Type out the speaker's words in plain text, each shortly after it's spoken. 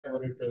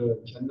over to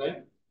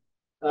Chennai.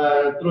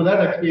 Through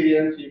that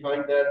experience, we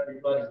find that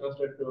people are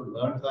interested to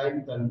learn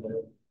science and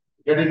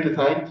get into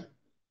science.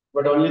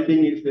 But only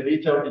thing is the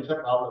reach out is a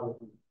problem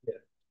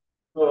here.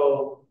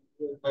 So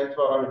Science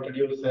Forum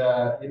introduced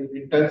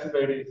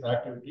intensified its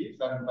activities,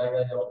 and by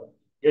way of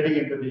getting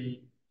into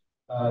the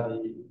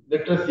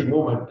literacy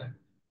movement,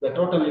 the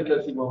total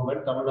literacy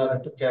movement, Tamil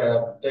Nadu take care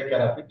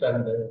of it,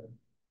 and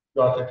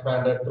was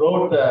expanded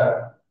throughout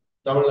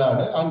Tamil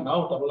Nadu, and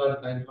now Tamil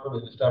Nadu Science Forum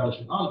is established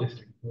in all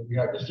districts. So we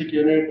have district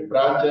unit,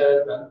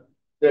 branches, and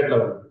state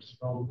level units.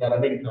 So we are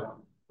running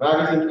some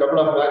magazines, couple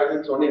of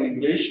magazines, one in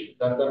English,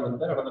 another one in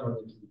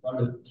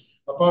Tamil.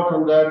 Apart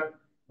from that,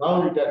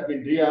 now it has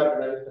been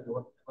reorganized and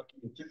working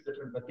in 6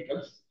 different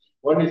verticals.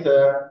 One is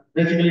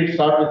basically it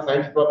starts with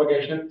science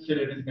propagation, still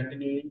it is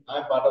continuing.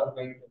 I'm part of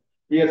the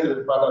PSL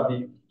is part of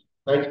the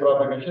science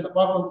propagation.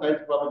 Apart from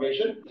science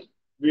propagation,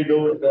 we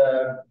do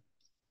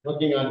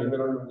working on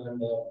environment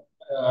and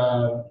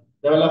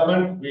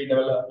development. We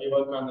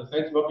work on the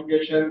science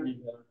publication.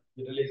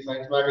 We release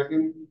science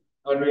magazine,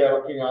 and we are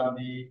working on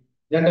the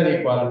gender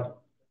equality,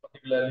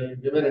 particularly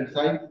women in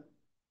science.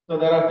 So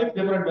there are 6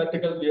 different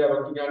verticals we are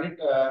working on it.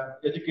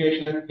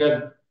 Education,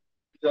 health.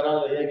 These are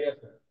all the areas.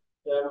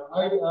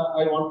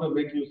 I want to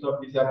make use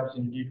of this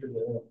opportunity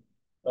to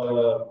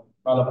call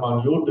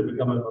upon you to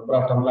become a member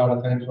of Tamil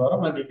Nadu Science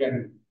Forum, and you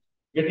can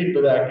get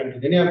into the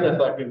activities. Any of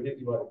those activities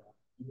you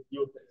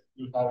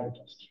have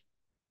interest.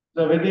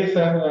 So with this,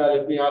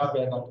 let me ask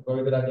Dr.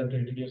 Govindarajan to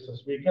introduce the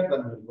speaker,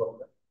 then we'll go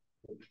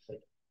there.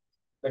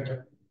 Thank you.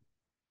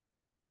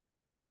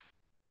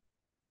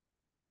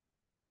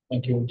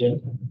 Thank you,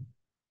 Jen.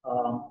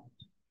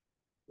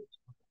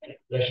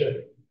 Pleasure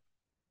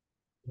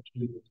to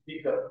be the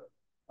speaker.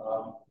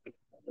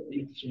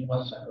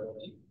 Srinivas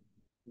Chakravarti,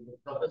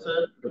 Professor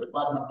in the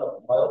Department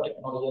of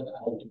Biotechnology and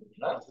IoT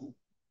Madras.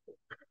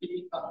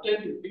 He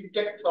obtained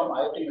BTech from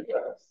IoT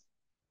Madras.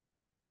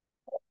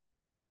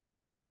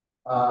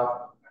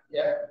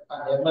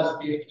 And MS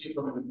PhD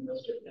from the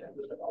University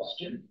of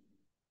Austin.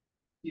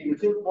 He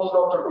received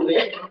postdoctoral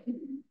training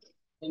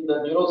in the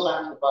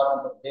neuroscience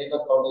department of Data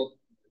College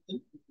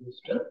in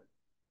Houston.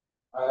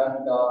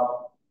 And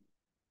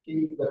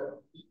he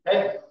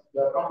heads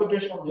the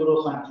computational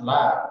neuroscience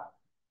lab,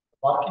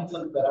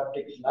 Parkinson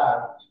therapeutics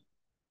lab,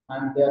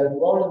 and they are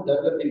involved in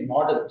developing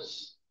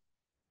models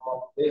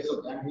of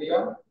basal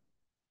ganglia,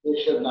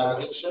 facial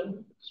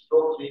navigation,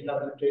 stroke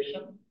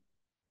rehabilitation,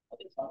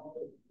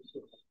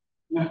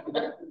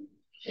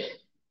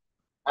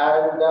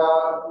 and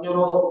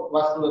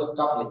neurovascular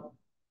coupling.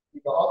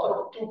 He's the author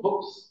of 2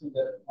 books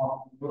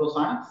on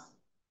neuroscience.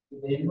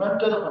 He's the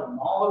inventor of a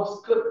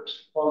novel script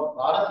called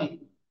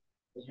Bharati,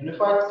 the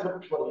unified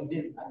script for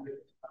Indian language.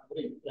 I'm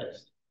very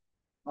impressed.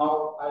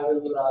 Now I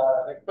will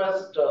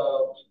request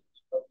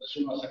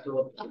Srinivas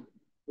Chakravarti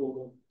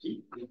to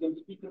speak. We can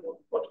speak about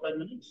 45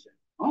 minutes.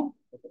 Huh?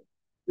 Okay.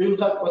 We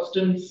will have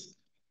questions.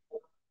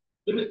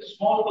 There is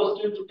small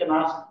questions you can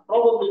ask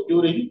probably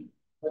during,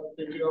 but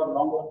if you have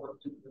longer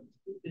questions,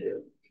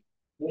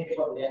 wait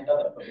for the end of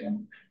the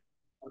program.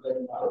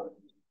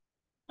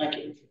 Thank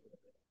you.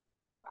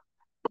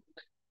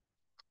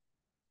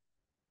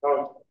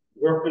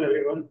 Good afternoon,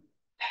 everyone.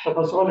 So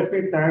first of all, let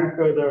me thank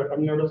the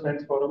Tamil Nadu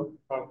Science Forum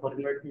for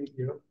inviting me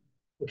here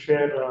to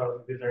share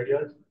these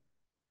ideas.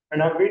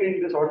 And I've been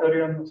in this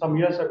auditorium some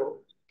years ago.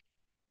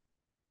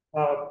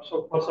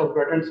 So first I've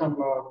attended some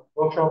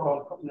workshop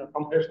on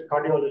computational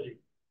cardiology.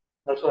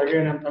 So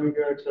again, I'm coming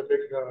here. It's a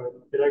big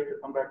delight to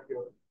come back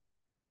here.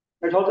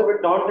 It's also a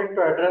bit daunting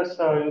to address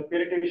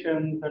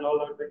theoreticians and all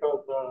that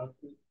because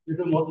we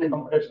do mostly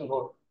computational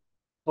work.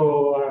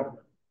 So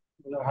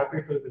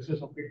happy to receive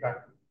some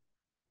feedback.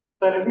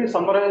 So let me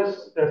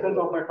summarize the essence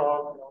of my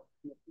talk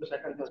in 2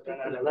 seconds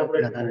and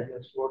elaborate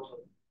towards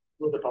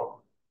the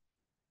talk.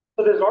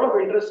 So there's a lot of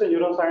interest in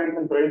neuroscience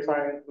and brain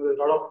science. There's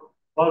a lot of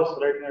buzz,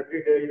 right? And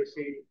every day you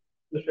see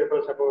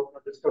newspapers about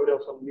the discovery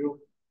of some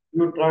new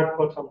drug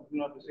for some,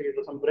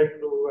 there's some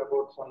breakthrough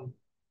about some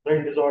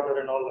brain disorder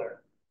and all that.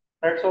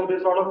 Right. So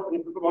there's a lot of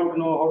people want to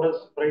know how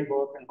does brain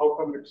work and how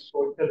come it's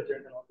so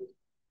intelligent and all this.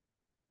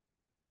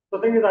 The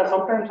thing is that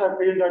sometimes I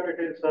feel that it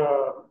is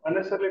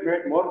unnecessarily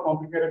made more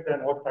complicated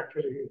than what it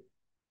actually is.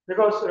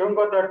 Because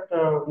remember that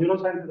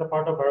neuroscience is a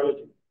part of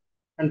biology.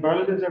 And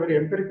biology is a very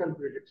empirical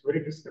field. It's a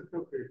very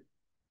descriptive field.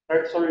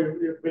 Right? So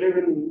you believe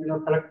in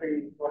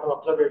collecting a lot of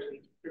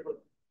observations.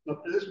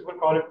 Physics people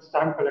call it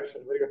stamp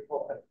collection, very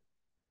important.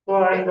 So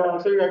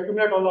you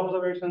accumulate all the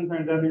observations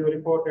and then you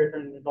report it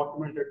and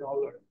document it and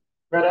all that.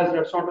 Whereas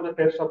that's not the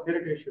case of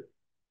theoretician.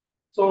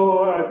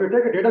 So if you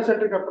take a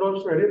data-centric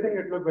approach to anything,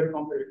 it looks very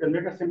complicated. You can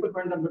make a simple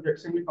quantum look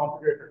extremely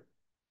complicated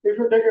if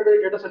you take a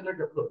very data-centric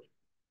approach.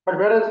 But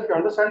whereas if you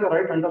understand the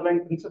right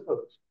underlying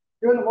principles,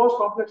 even the most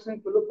complex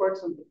things will look quite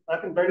simple. I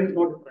think brain is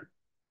no different.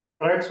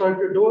 Right? So if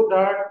you do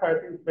that, I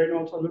think brain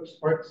also looks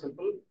quite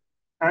simple.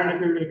 And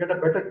if you will get a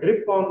better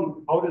grip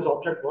on how this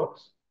object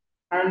works,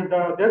 and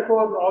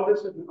therefore all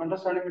this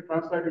understanding will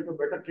translate into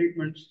better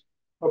treatments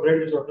for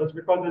brain disorders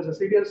because there's a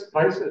serious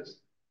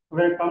crisis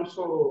when it comes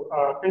to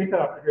clinical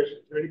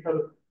applications,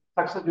 medical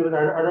success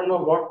neuroscience. I don't know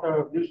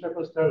what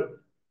newspapers tell,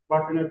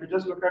 but if you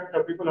just look at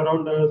the people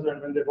around us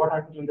and when what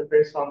happens when they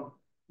face some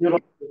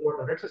neurological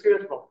disorder, it's a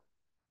serious problem.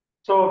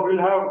 So we'll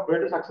have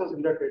greater success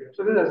in that area.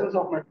 So this is the essence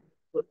of my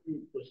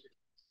question.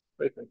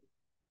 Right.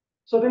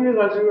 So the thing is,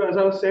 as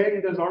I was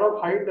saying, there's a lot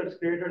of hype that's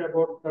created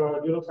about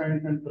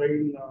neuroscience and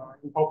brain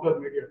in popular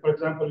media. For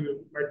example,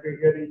 you might be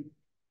hearing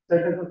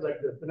sentences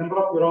like this: the number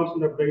of neurons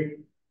in the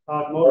brain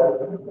are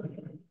more.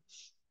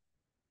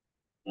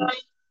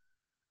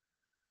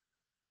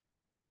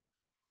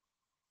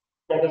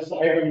 That is,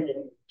 I don't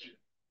know.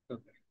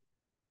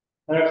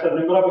 So the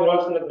number of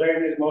neurons in the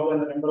brain is more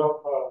than the number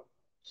of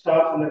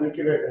stars in the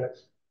Milky Way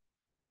galaxy.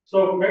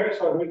 So maybe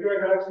Milky Way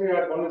galaxy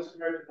has one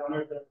estimate is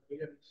 100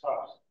 billion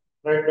stars.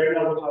 Right, brain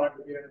has 100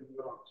 billion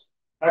neurons.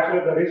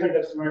 Actually, the recent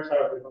estimates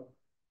are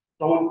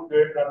don't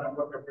create that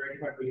number for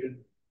 25 billion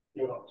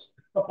neurons.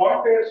 The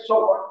point is, so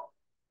what?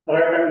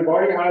 Right, I mean,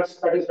 body has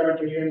 37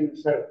 trillion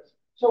cells.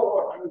 So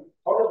what? I mean,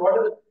 what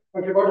is it?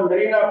 If you go to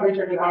Marina Beach,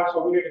 it will have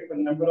so many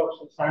different number of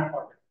sand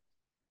particles.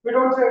 We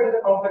don't say it is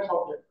a complex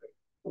object.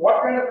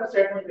 What kind of a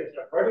statement is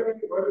that? Why do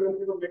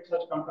people make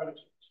such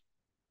comparisons?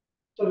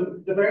 So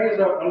the brain is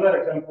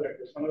another example like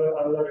this,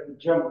 another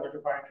gem that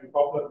you find in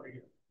popular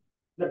media.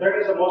 The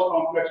brain is the most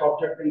complex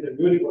object in the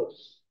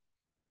universe.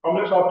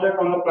 Complex object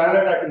on the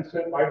planet, I can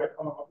still find it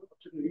from a complex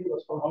object in the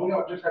universe. From how many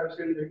objects have you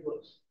seen in the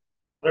universe?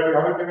 Right, we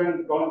haven't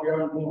even gone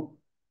beyond moon.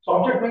 So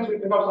object means we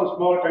think of some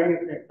small, tiny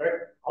thing,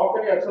 right? How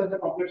can you assess the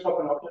complex of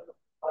an object,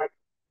 right?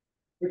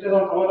 Which is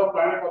on some other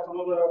planet or some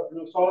other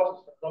solar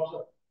system,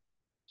 observe.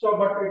 So,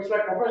 but it's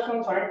like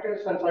professional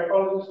scientists and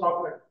psychologists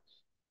talk like this.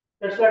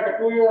 It's like a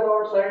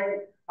 2-year-old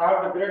saying, I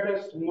have the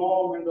greatest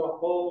mom in the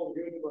whole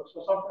universe.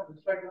 So sometimes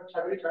it's like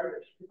very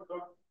childish.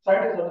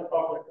 Scientists doesn't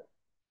talk like that.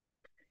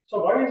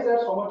 So why is there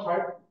so much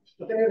hype?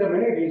 The thing is, there are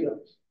many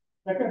reasons.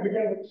 I can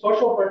begin with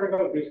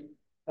social-political reasons.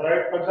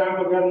 Right? For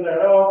example, we are in the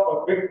era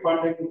of big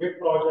funding, big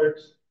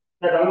projects,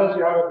 that unless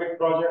you have a big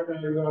project,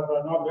 you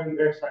are not doing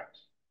great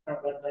science.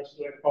 That's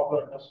like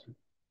popular industry.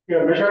 You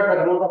are measured by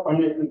the amount of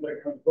funding you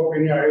can go to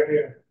any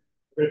idea,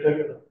 will tell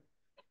you that.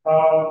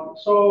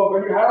 So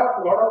when you have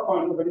a lot of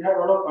fun, when you have a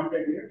lot of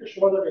content, you need to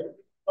show that a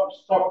lot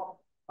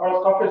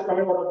of stuff is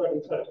coming out of the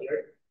research,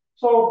 right?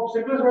 So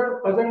simplest way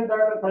to present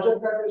that and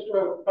project that is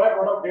to collect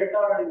a lot of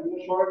data and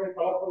show it in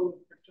colorful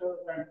pictures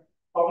and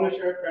publish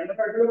it. And if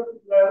I do,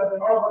 a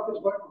lot of work is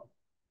going on.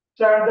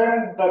 So and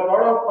then the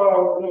lot of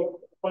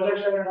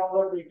projection and all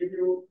that will give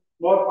you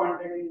more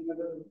funding,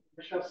 the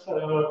vicious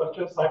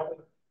virtuous cycle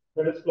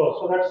that is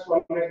closed. So that's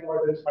one reason why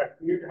there is hype.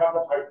 You need to have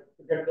that hype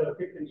to get the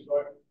big things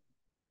going.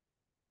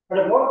 But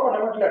a more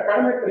fundamental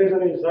academic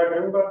reason is that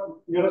remember,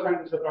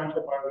 neuroscience is a branch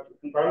of biology,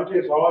 and biology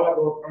is all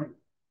about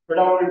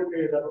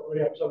predominantly is about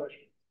very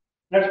observation.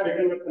 Let's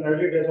begin with the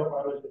early days of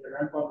biology, the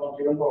grandfather of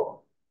given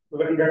though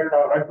we can get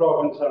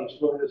microorganisms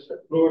through this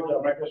fluid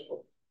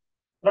microscope.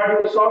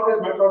 Right, you saw these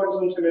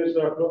microorganisms in his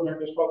fluid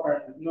microscope,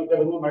 and there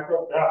was no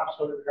micrograph,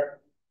 so you get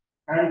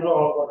hand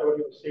draw or whatever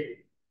you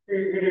see.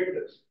 He did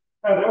this.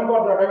 And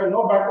remember that I mean,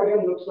 no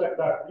bacterium looks like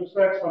that. It looks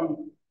like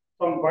some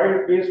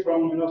wild beast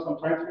from some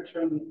science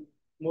fiction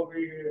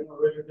movie,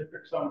 where you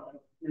depict some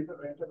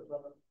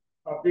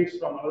beast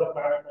from another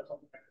planet or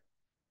something like that.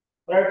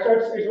 Right,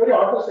 so it's very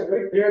artistic,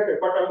 very creative,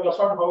 but I mean, that's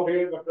not how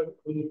real but it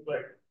looks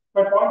like.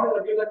 But point is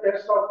that gives a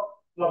test of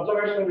the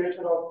observational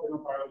nature of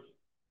biology.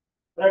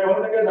 Right,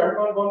 one thing is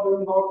everyone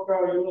going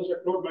to use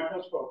a fluid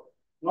microscope.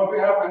 Now we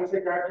have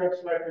fancy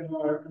gadgets like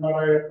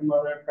MRI,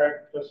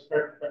 PET,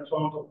 SPECT, and so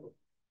on and so forth.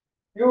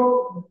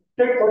 You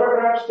take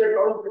photographs, take a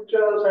lot of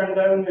pictures, and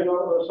then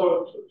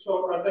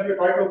and then you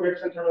try to make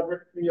sense of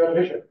it in your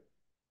vision.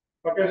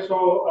 Okay,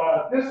 so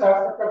this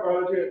aspect of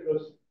biology is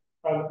this.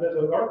 There's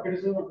a lot of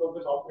criticism about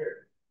this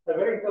operator. A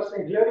very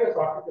interesting, hilarious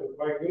article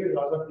by Gary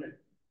Razatnik,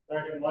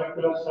 right, in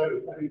Molecular Cell,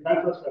 in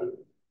Cancer Cell.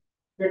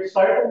 It's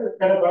cited,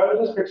 can a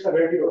biologist fix a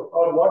radio,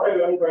 or what I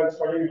learned while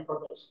studying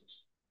hippocampus.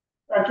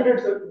 Actually,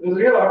 it's this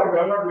real article.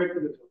 I'm not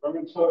making this up. I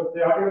mean, so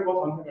the article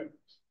goes something like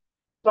this.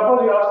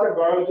 Suppose you ask a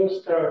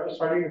biologist to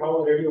study how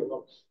a radio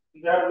works.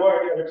 They have no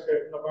idea, let's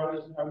say, the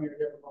biologist doesn't have any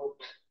idea about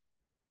it.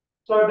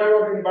 So they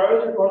would, in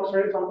biology, if you want to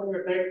study something,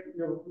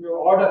 you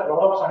order a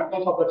lot of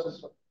samples of the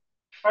system,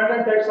 and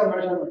then take some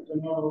measurements,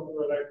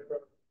 like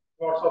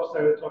lots of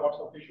cells or lots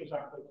of tissue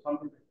samples or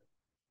something like that.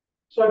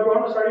 So if you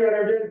want to study a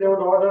radio, they would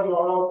order a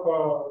lot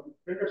of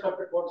printed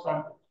circuit board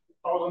samples,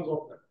 thousands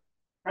of them,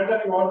 and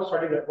then you want to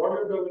study that. What do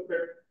you do with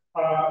it?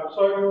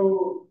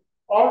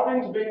 All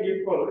things being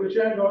equal, you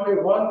change only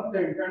one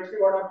thing and see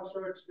what happens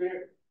to its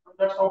behavior.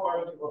 That's how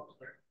biology works,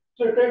 right?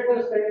 So you take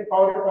this thing,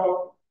 power it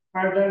out,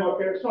 and then,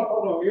 okay, it's no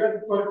problem. You have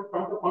to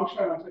come to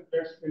functional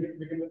analysis, we need to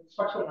begin with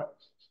structural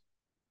analysis.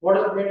 What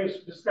does it mean? You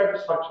describe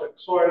the structure.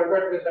 So I look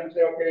at this and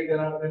say, okay,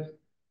 there are these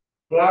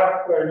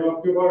black,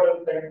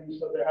 cuboidal things.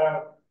 So they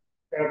have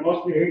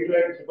mostly 8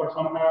 legs, but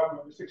some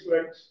have maybe 6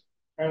 legs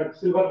and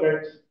silver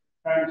legs,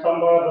 and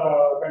some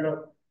are kind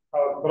of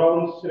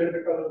brown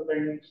cylindrical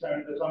things,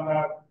 and some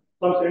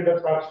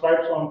cylinders have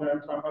stripes on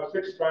them, some have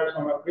 6 stripes,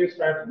 some have 3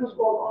 stripes. This goes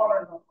on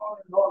and on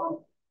and on.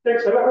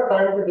 takes a lot of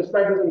time to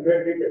describe this in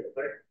great detail,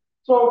 right?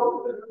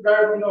 So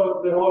that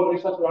the whole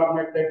research lab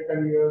might take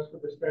 10 years to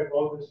describe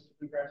all these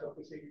different kinds of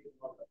PCBs and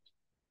all that.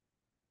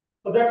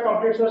 So that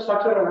completes the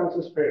structure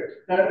analysis phase.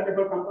 Then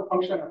people come to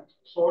function analysis.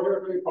 So what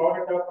do you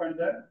power it up and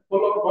then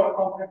pull out one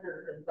component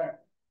at a time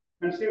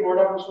and see what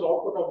happens to the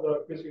output of the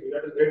PCB,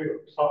 that is radio,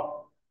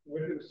 sound.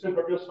 Will it still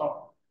produce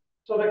sound?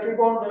 So they keep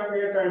on doing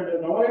it,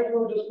 and normally if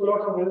you just pull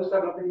out some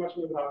resistor, nothing much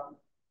will happen.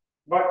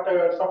 But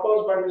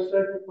suppose by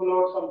mistake you pull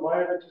out some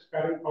wire which is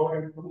carrying power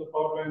in from the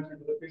power lines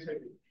into the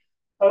PCB.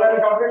 So then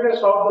you completely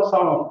stop the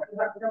sound, and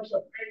that becomes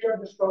a major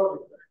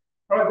discovery.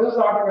 I mean, this is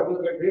article,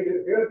 this is like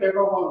real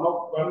takeoff on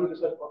how value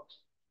research works.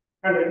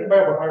 And written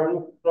by a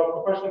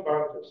professional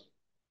biologist.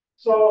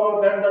 So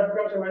then that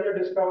becomes a major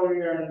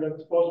discovery, and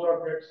this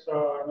postdoc gets a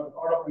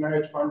lot of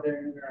NIH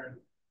funding and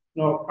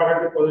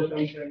current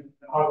positions in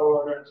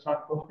Harvard and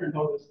Stanford and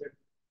all this thing.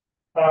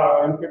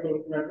 And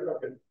people,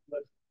 okay.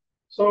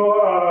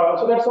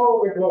 So that's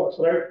how it works,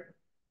 right?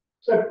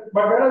 So,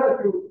 but whereas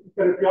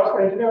if you ask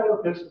an engineer or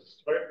a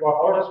physicist, right,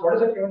 what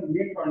does it even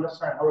mean to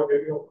understand how a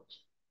radio works?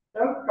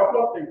 There are a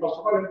couple of things. First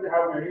of all, you need to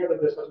have an idea that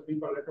there's such a thing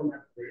called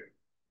electromagnetic wave.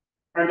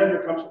 And then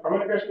it comes to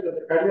communication,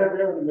 there's a carrier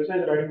wave and a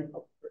message riding on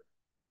top of it.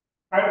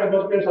 And there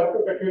must be a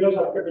circuit, a tuner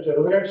circuit, which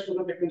resonates to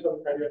the frequency of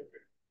the carrier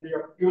wave. You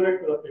have to tune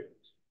it to the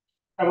frequency.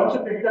 And once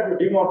you pick it up, you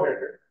demodulate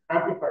it,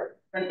 amplify it,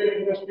 and take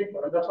it to the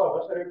speaker. And that's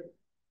all. That's the radio.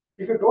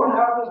 If you don't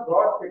have this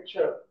broad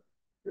picture,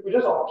 if you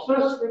just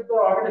obsess with the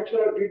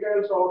architectural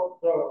details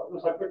of the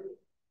circuit,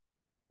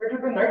 it will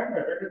be a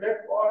nightmare. It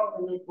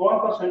will go on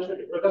for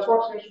centuries. But that's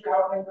what seems to be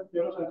happening with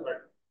neuroscience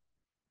right now.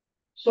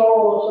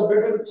 So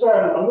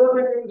another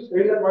thing is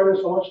reason why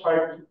there's so much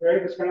hype, why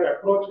this kind of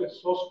approach is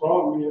so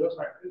strong in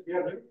neuroscience. We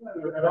are living in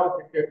an era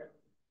of big data.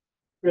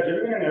 We are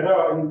living in an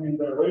era in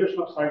the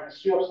evolution of science,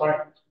 history of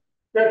science,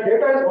 where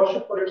data is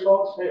worshipped for its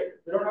own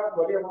sake. We don't have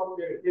to worry about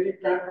the theory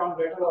can come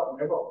later or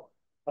never.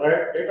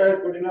 Right? Data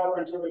is good enough,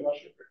 and so we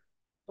worship it.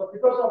 So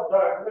because of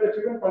that, it's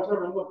even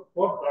considered one of the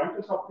four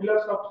branches of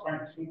pillars of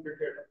science in big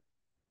data.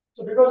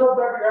 So because of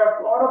that, we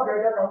have a lot of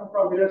data coming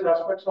from various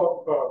aspects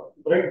of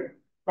brain.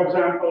 For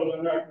example,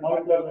 at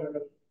molecular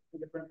level,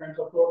 different kinds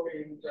of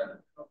proteins and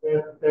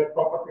their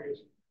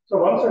properties. So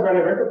once when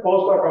I went to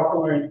postdoc after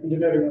my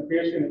engineering,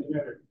 PhD in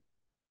engineering,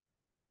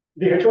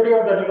 the HOD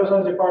of the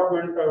neuroscience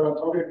department, when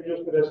somebody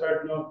introduced me, they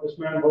said, this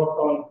man worked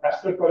on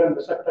acetylcholine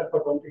receptor for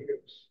 20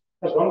 years.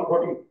 That's one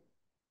protein.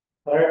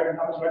 Right? And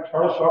I was like,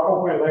 sort of shock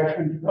of my life.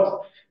 And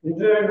because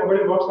engineering,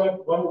 nobody works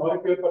on one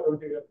molecule for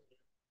 20 years.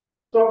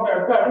 So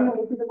I didn't know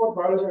anything about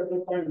biology at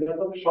that time. That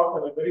was a shock.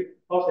 The very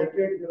first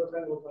entry into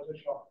neuroscience was such a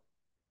shock.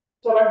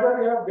 So like that,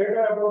 we have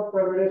data about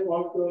various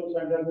molecules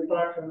and their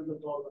interactions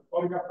with all that.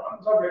 Or we have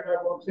tons of data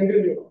about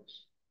single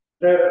neurons.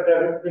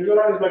 The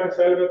neuron is like a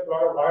cell with a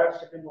lot of wires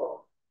sticking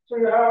out.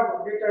 So you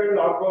have detailed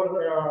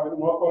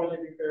morphology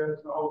details,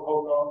 how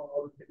long,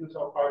 how the thickness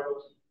of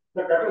fibers.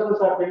 The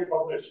catalysts are being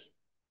published.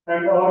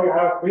 And or you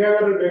have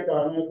behavioral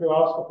data. If you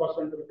ask a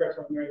person to look at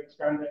something,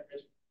 scan the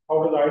image,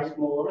 how does the eyes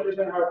move? Well, you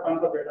can have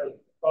tons of data.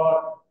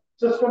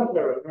 System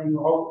level,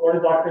 what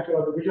is the architecture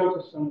of the visual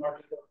system,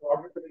 architecture of the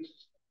auditory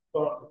system, so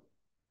on.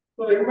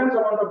 So the immense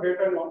amount of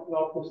data in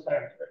output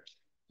science. Right?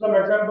 Some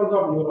examples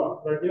of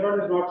neuron. The neuron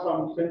is not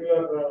some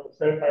singular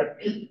cell type.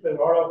 There's a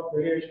lot of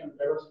variation,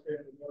 diversity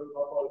in the neural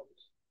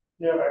morphologies.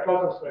 You have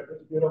atlases like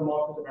this.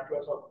 Neuromorph is an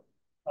atlas of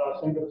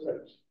single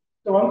cells.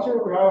 So once you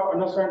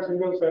understand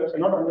single cells,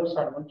 and not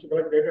understand, once you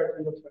collect data of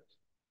single cells,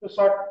 you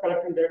start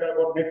collecting data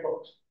about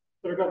networks.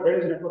 So because there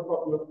is a network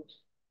of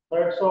neurons.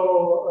 Right?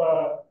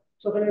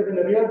 So then in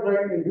the real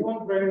brain, in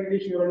human brain,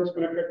 each neuron is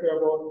connected to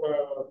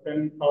about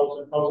 10,000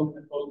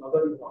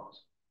 other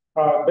neurons.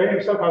 Brain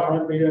itself has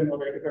 100 billion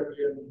or 85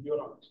 billion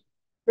neurons.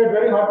 So it's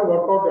very hard to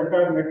work out the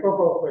entire network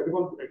of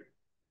human brain.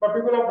 But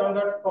people have done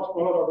that for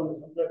smaller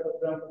organisms. Like, for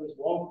example, this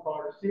worm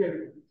called C.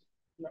 elegans,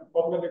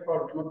 popularly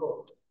called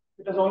nematode.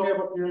 It has only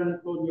about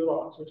 302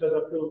 neurons, which has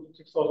up to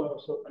 6,000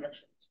 or so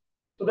connections.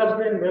 So that's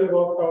been well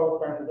worked out,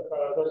 and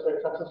that's very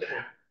successful.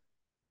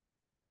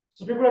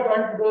 So people are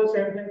trying to do the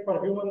same thing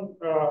for human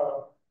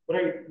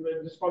brain.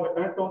 This is called the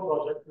Connectome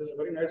Project. There's a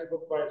very nice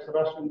book by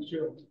Sebastian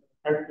Stevens,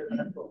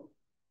 Connectome.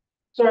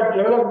 So at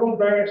the level of human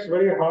brain, it's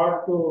very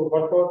hard to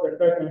work out the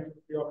entire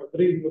connectivity of a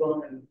 3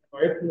 neuron and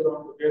 8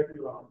 neuron to 8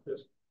 neuron, which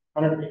is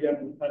 100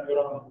 billion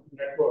neuron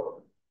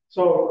network.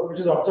 So which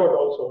is observed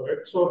also, right?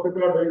 So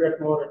people are doing that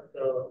more at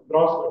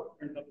gross level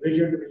and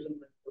region to region.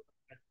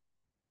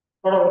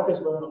 A lot of work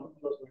is going on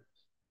those lines.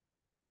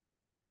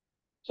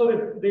 So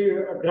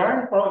the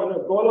grand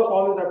goal of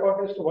all this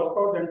effort is to work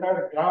out the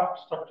entire graph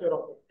structure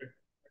of the brain.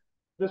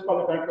 This is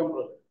called the Connectome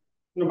Project.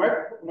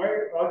 My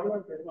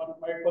argument is,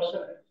 my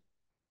question is,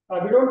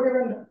 we don't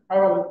even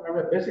have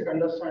a basic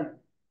understanding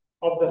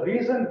of the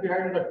reason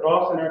behind the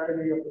gross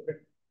anatomy of the brain.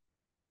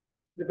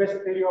 The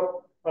basic theory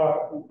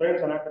of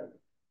brain's anatomy.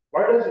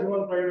 Why does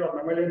human brain or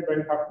mammalian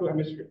brain have two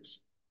hemispheres?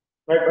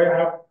 Right?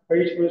 Why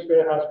each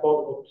hemisphere has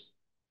 4 lobes?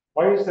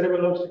 Why is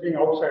cerebellum sitting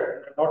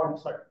outside and not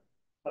inside?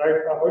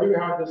 Right? Why do we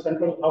have the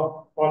central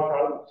hub called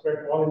thalamus,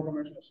 where all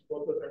information is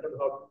supposed to the central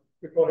hub?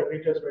 before it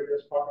reaches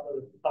various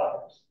cortical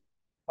targets.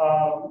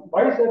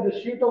 Why is there the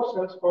sheet of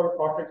cells called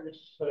cortex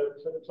which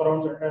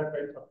surrounds the entire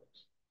brain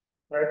surface,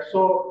 right?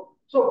 So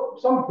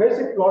some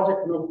basic logic,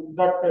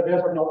 that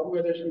there's an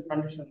optimization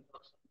condition,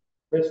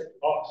 basic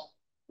laws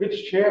which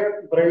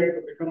shape brain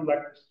to become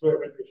like this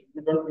through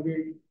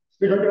evolution.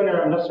 We don't even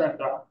understand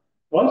that.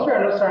 Once we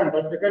understand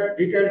that, we get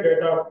detailed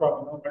data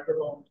from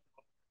microtomes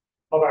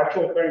of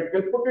actual brain.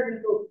 We'll put it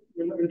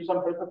into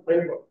some kind of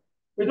framework.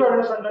 We don't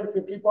understand that if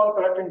you keep on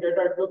collecting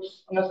data, it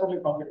looks unnecessarily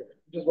complicated,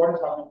 which is what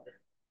is happening here.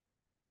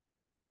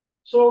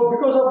 So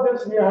because of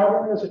this, we are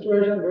having a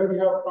situation where we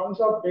have tons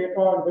of data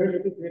and very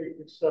little theory.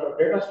 It's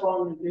data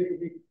strong and theory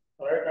weak,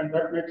 right? And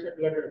that makes it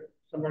like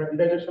some kind of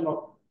indigestion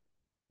of,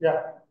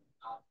 yeah.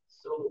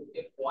 So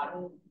if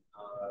one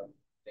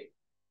like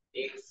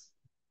takes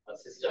a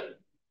system,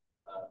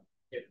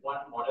 if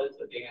one models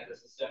the thing as a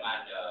system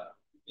and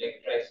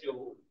like tries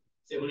to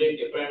simulate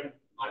different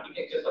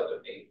architectures of the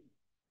thing,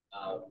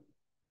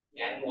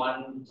 can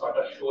one sort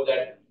of show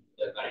that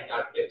the current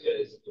architecture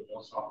is the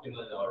most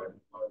optimal or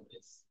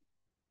it's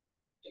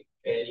like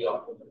fairly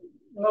optimal?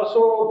 No,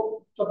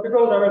 so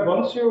because I mean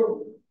once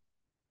you,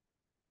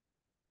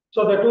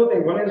 so there are two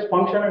things. One is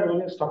function and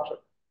one is structure.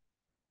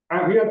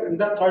 And here in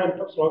that third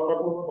interest, we're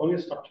talking about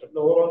only structure, the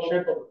overall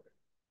shape of it.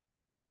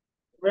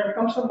 When it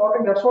comes to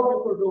modeling, that's what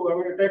people do. I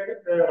mean, you take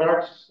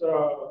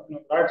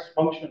rat's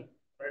function,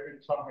 right,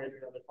 in some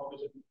area, like how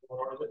does it move, or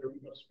how does it do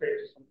in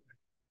space or something.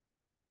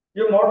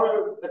 You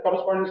model the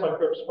corresponding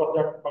circuits for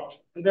that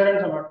function, and there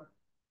ends a matter.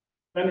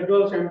 Then you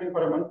do the same thing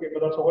for a monkey,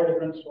 but that's a whole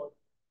different story.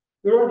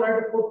 You don't try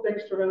to put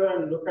things together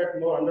and look at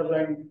more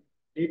underlying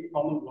deep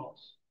common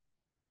laws.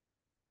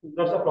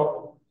 That's the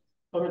problem.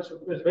 So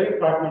it's very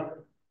fragmented.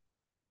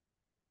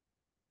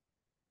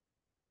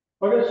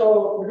 Okay,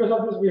 so because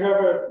of this, we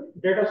have a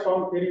data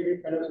strong theory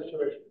weak kind of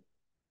situation.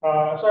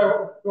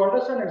 So to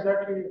understand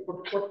exactly,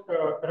 put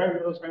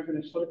current neuroscience in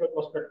historical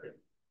perspective,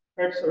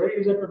 it's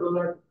very easy to do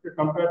that, to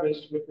compare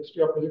this with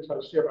history of physics or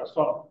history of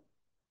astronomy.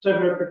 So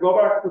if we go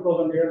back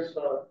 2000 years,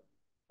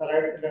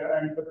 right,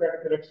 and look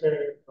at, let's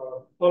say,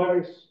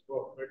 Ptolemy's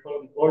work,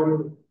 right,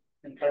 world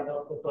in kind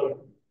of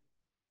Ptolemy.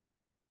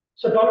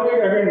 So Ptolemy,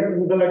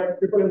 again, like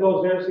people in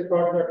those days, he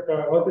thought that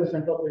Earth is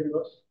center of the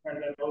universe,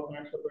 and then all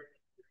planets are going.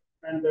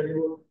 And then you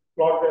would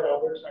plot their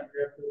orbits, and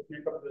we have to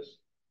make up this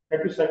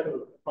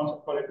epicycle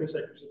concept called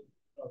epicycle,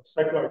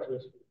 cycloids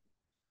basically,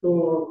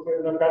 to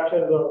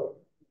capture the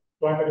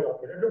planetary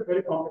orbit. It is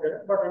very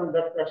complicated, but I mean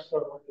that's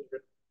what is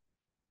it.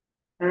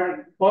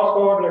 And fast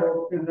forward like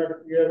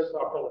 1500 years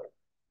after that,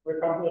 we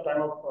come to the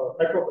time of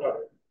Tycho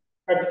Brahe.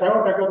 At the time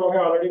of Tycho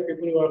Brahe, already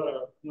people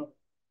were,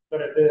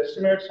 the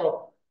estimates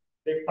of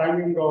the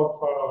timing of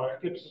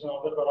eclipses and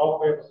all that were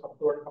off by up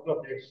to a couple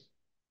of days.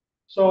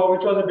 So,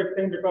 which was a big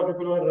thing because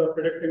people were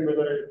predicting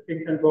whether a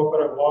king can go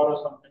for a war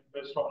or something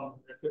based on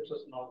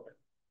eclipses and all that.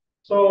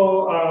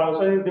 So,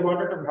 so they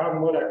wanted to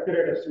have more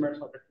accurate estimates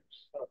of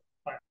eclipse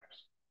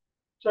times.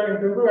 So,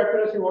 in terms of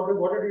accuracy, what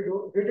did he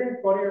do? He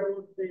didn't worry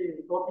about the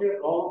totally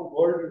wrong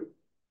world,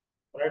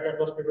 right, that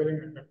was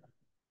prevailing at that time.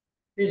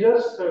 He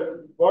just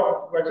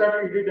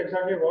he did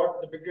exactly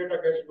what the big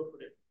data guys do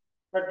today,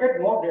 but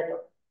get more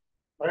data.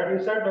 Right?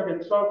 He said that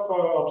instead of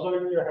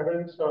observing the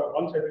heavens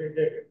once every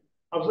day,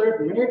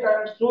 observe it many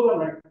times through the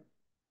night.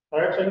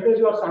 Right? So increase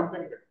your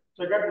sampling rate.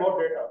 So you get more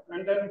data,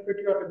 and then fit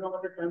your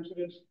trigonometric time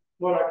series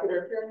more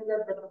accurately, and you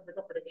get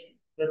better prediction,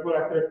 get more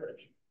accurate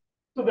prediction.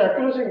 So the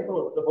accuracy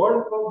improved. The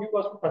world view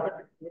was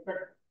pathetic. Look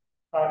at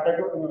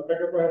Tycho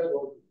Brahe's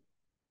world.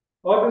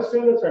 Earth is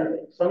still the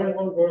center. Sun and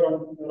moon go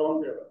around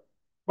the Earth,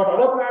 but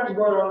other planets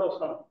go around the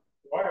sun.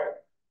 Why?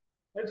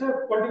 It's a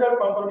political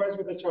compromise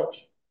with the church.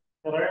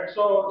 Right.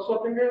 So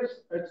thing is,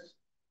 it's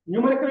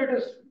numerically it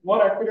is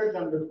more accurate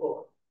than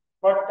before,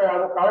 but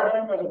the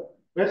paradigm as a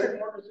basic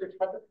mode is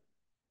pathetic.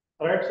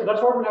 Right. So that's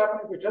what will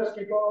happen if we just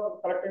keep on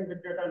collecting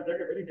big data and take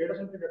a very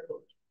data-centric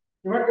approach.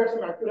 You might get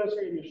some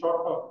accuracy in the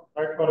short term,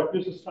 right, for a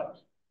few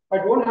systems,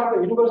 but won't have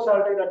the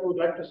universality that we would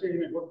like to see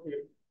in a good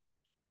field.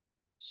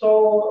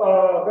 So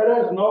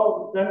whereas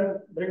now then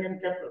bring in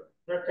Kepler.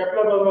 Right?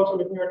 Kepler was also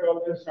looking at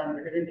all this and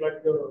he didn't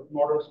like the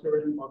models,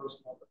 prevailing models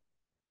and all that.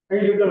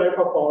 He lived a life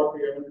of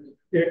poverty, I mean,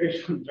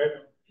 right?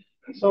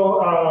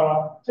 So,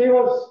 he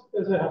was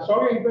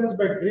strongly influenced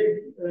by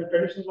Greek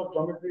traditions of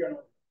geometry and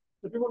all.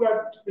 The people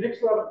that Greeks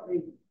were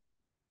in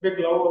big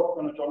love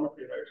of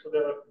geometry, right? So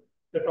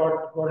they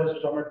thought God is a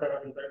geometry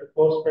and they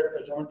force fit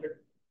the geometric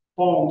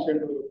forms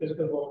into the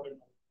physical world.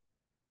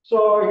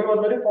 So he was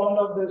very fond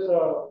of this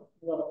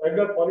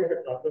regular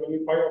polyhedra. There were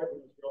only 5 of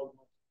them,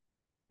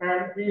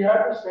 and he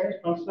had this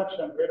strange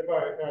construction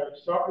whereby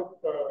start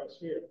with a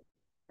sphere.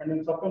 And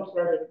then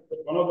circumscribe it with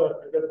one of the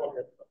regular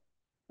polyhedra.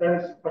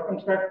 Then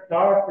circumscribe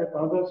that with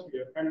another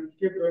sphere and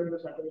keep doing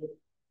this until you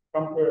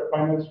come to a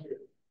final sphere.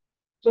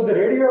 So the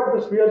radii of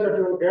the spheres that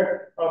you will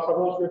get are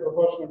supposed to be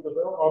proportional to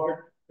the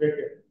orbit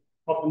radii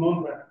of the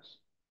known planets.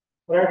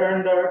 Right,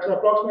 and it's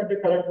approximately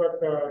correct,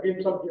 but he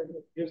himself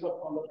gives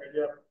up on that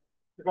idea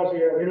because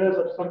he realizes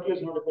that circle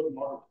is not a good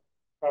model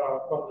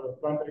for the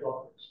planetary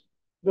orbits.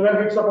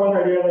 Then hits upon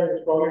the idea that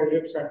it's probably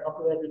ellipse, and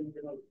after that,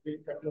 the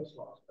Kepler's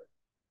laws. Right?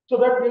 So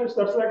that means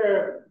that's like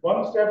a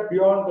one step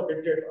beyond the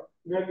big data,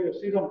 where you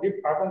see some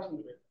deep patterns in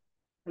the data,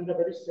 and they're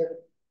very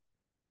steady.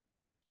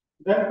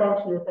 Then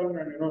comes Newton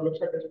and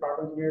looks at these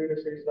patterns, and he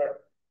says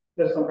that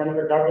there's some kind of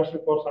a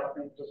dimensional force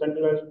acting, it's a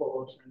centralized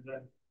force, and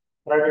then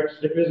it's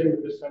decreasing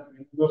with distance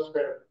in inverse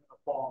square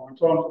form, and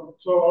so on.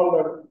 So all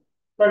that.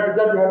 But with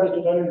that, you have the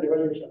determined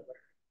evolution.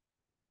 Right?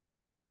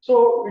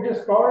 So it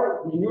is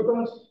called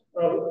Newton's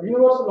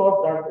universal law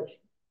of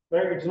gravitation.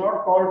 Right? It's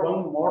not called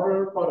one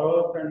model for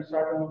Earth and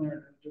Saturn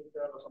and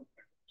Jupiter or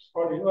something. It's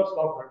called universal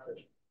law of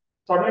gravitation.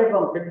 Suddenly,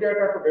 from big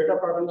data to data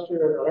patterns to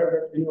arrive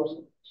at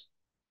universal laws.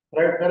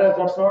 Right? Whereas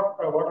that's not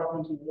what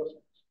happens in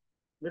neuroscience.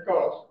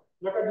 Because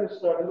look at this,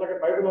 it's like a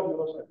Bible of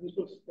neuroscience,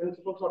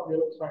 principles of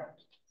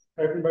neuroscience,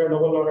 written by a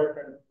Nobel laureate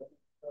and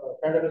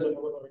Canada is a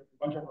Nobel laureate,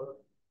 a bunch of other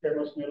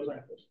famous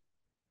neuroscientists.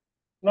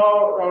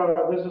 Now,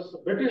 there's this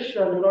British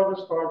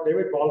neurologist called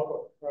David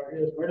Balfour. He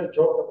has made a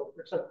joke about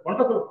it. It's a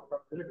wonderful,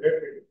 really great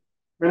video.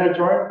 When I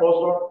joined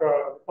postdoc,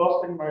 the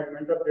first thing my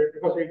mentor did,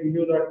 because he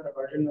knew that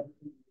I didn't know.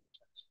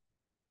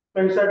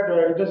 So he said,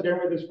 he just gave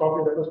me this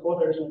copy that was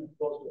fourth edition,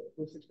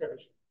 the sixth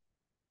edition.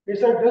 He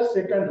said, just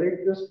sit and read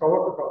this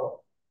cover to cover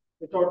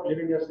without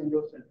leaving a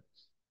single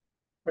sentence.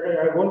 Okay,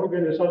 I won't be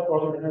doing research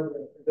project,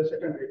 just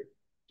sit and read.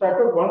 So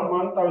after 1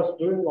 month, I was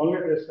doing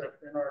only this, at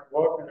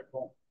work and at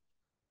home.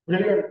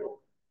 Brilliant book.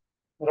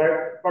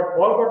 Right? But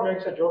Walcott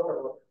makes a joke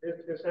about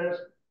it. He says,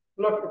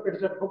 look, if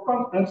it's a book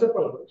on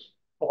principles,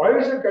 why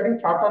is it getting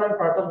fatter and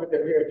fatter with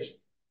every edition?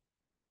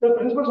 The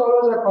principles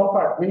always are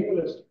compact,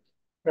 minimalistic.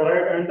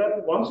 Right? And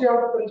then once you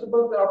have the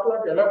principles, after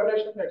that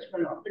elaboration,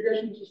 explain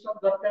application systems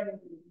that can,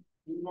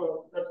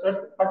 that's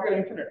practically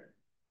infinite.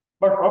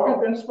 But how can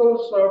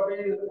principles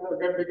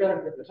get bigger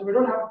and bigger? So we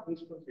don't have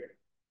principles here.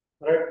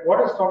 Right?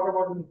 What is talked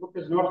about in the book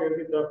is not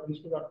really the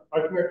principle,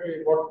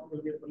 ultimately what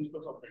will be the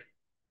principles of it.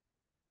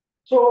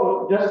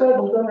 So just as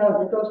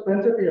Newton's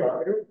principle,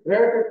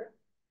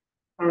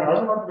 I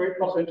don't want to wait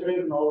for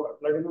centuries and all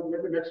that. Like,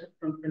 maybe next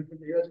 20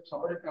 years,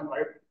 somebody can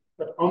write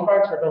the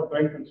compact set of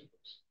brain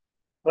principles.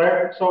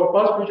 Right? So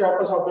first few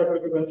chapters of that will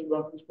be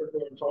principle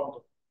and so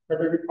on. That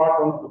will be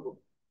part 1 of the book.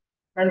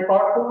 And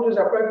part 2 is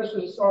apply this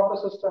to system of a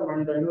system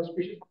and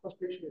species of a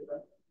species.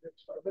 Right?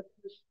 It's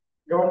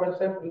governed by the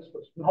same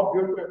principles. And how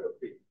beautiful it would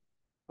be.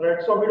 Right?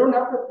 So we don't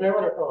have to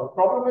flavor at all.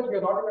 Problem is we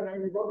are not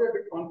even, we go to a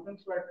big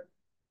conference like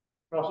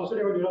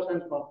Society of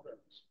Neuroscience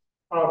Conference,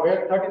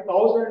 where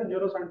 30,000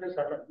 neuroscientists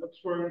attend, with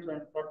students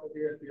and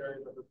faculty and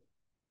PIs.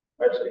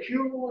 It's a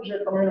huge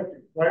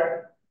community,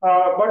 right?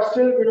 But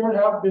still, we don't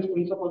have these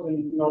principles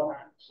in our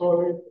hands.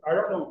 So I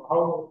don't know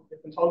how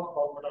it can solve the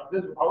problem, but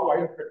this is how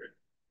I look at it.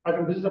 I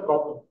think this is a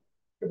problem.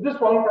 If this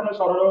problem can be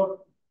solved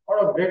out,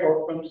 all of great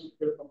outcomes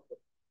will come.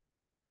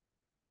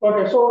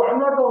 Okay, so I'm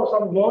not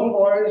some lone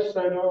voice,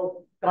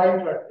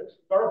 crying like this.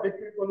 A lot of big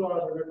people are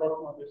talking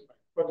about this.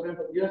 For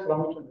example, E.S.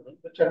 Ramachandran,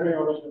 the Chennai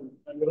origin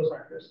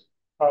neuroscientist,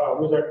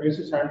 who's at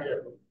UC San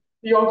Diego.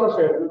 He also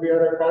said we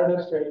are a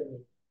paradise tale.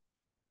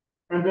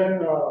 And then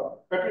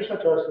Patricia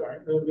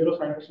Churchland, the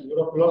neuroscientist and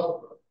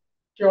neurophilosopher,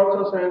 she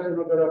also says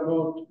there are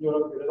no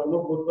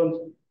good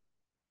ones.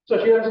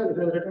 So she has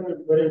written a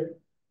very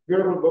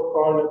beautiful book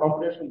called The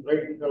Computational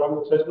Brain, along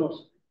with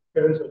Sejnos,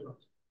 Karen Sejnos.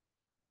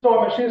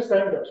 So she's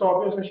saying that. So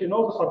obviously she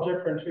knows the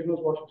subject and she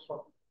knows what she's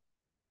talking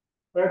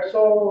about. Right?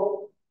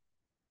 So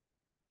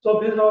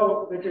this is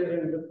how it is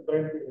in the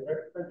brain theory, right?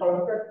 And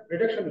talk about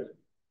reductionism.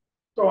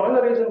 So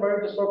another reason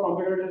why it is so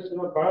complicated is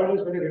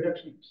biology is very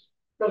reductionist.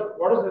 Because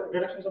what is the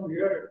reductionism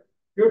here?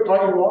 You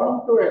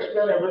want to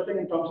explain everything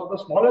in terms of the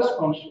smallest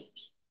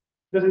constructs.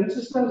 There's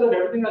insistence that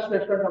everything has to be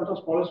explained in terms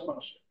of smallest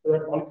construct,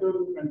 whether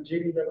molecule and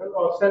gene level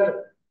or cell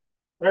level.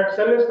 Right?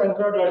 Cell is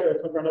considered like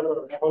some kind of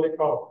a holy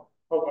cow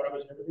of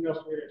biology. Everything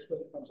has to be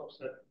expressed in terms of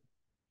cell.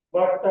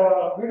 But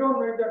we don't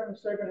make that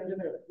mistake in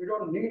engineering. We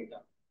don't need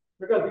that.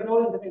 Because we know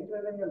in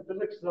engineering and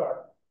physics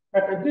that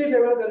at every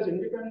level there is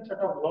an independent set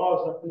of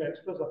laws that can be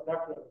expressed at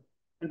that level.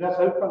 And that's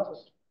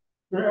self-consistent.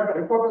 You don't have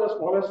to report to the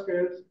smaller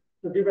scales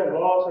to give a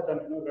law at a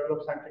level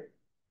of scientific.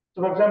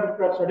 So for example, if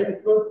you are studying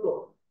fluid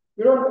flow,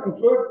 you don't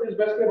fluid is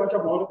basically a bunch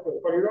of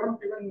molecules, but you don't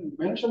even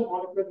mention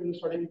molecules when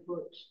you're studying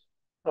fluids.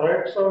 All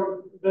right.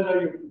 So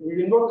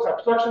we invoke this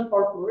abstraction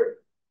called fluid,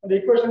 and the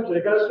equation is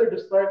rigorously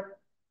described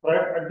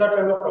right at that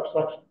level of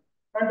abstraction.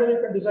 And then you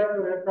can design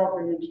your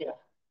aircraft wing and so on.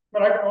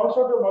 But I can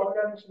also do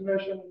molecular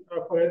simulation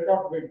for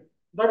aircraft wing.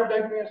 That will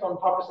take me some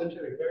half a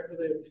century, right?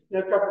 The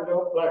aircraft will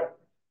never fly.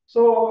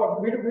 So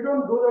we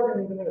don't do that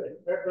in engineering.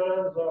 Right?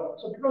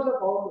 So because of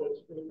all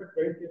this, we look at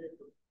brain theory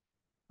too.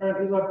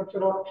 And these are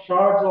picture of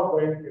shards of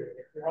brain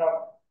theory. We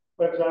have,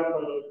 for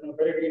example,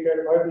 very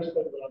detailed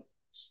biological developments.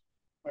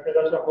 Okay,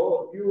 that's a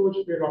whole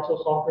huge field, lots of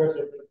software.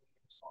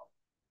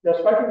 They are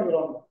spiking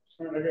neuron networks,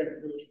 and again,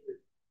 huge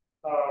field.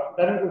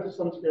 That includes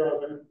systems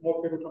theory,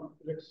 more people from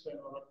physics,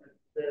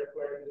 they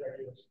apply these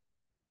ideas.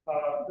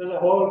 There's a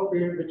whole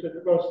field which is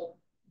because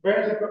brain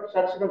is a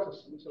statistical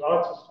system, it's a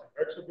large system,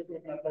 right? So people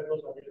can apply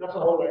those ideas. That's a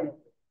whole line of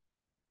it.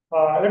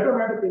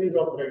 Electromagnetic theory is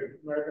of brain,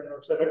 right?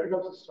 It's an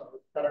electrical system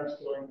with currents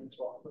flowing and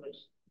so on. So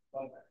it's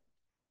one that.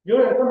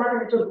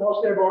 Informatics is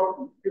mostly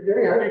about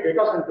very highly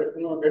data-centric,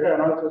 data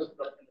analysis.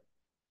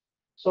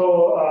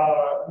 So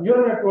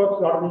neural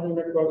networks, large neural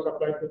networks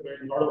apply to the brain,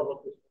 a lot of work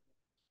is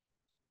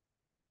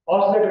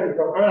oscillator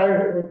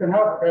network. We can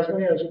have as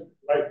many as you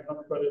like,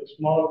 because it's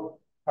small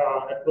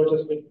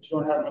approaches which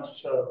don't have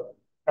much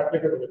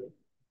applicability.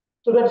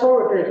 So that's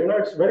how it is.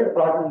 It's very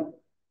fragmented.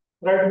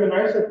 Right? It would be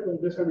nice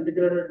if this is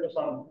integrated into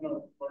some,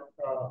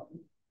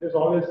 there's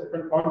always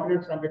different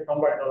continents can be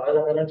combined, or other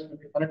elements can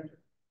be connected,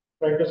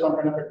 like to some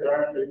kind of a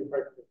grand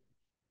unified thing.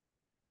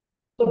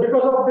 So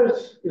because of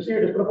this, you see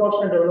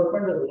disproportionate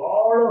development, there's a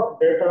lot of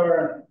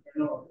data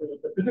and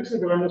the physics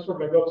is understood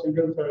like of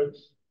single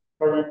cells,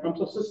 but when it comes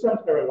to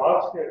systems that are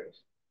large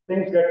scales,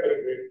 things get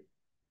very big.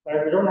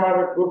 Right? We don't have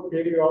a good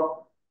theory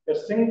of a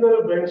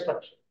single brain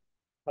structure.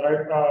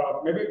 Right?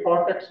 Maybe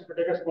cortex, if you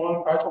take a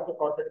small patch of the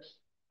cortex,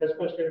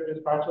 especially if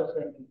these patches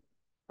in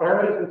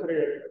primary sensory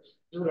areas,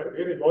 this is like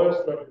really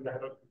lowest level in the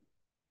hierarchy.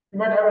 You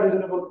might have a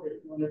reasonable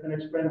theory. You can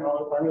explain how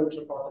the primary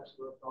visual cortex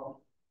works,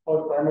 how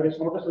the primary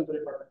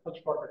somatosensory cortex,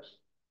 touch cortex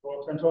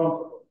works, and so on and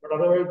so forth. But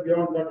otherwise,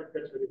 beyond that, it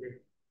gets very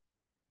big.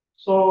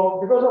 So,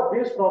 because of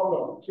these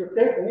problems, you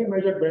take any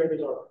major brain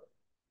disorder,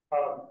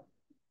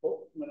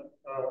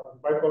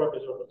 bipolar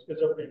disorder,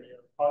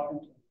 schizophrenia,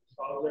 Parkinson,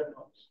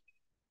 Alzheimer's,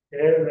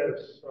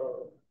 ALS,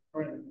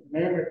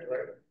 name it,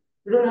 right?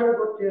 You don't have a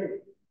good theory.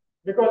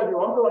 Because if you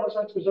want to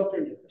understand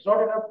schizophrenia, it's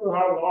not enough to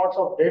have lots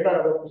of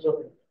data about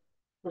schizophrenia.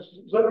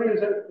 Schizophrenia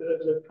is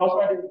a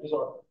cosmetic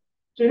disorder.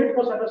 So you need to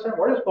first understand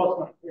what is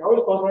cosmetic, how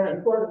is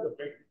cosmetic encoded in the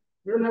brain.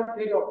 We don't have a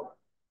theory of that.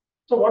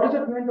 So what does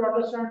it mean to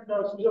understand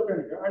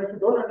schizophrenia? And if you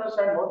don't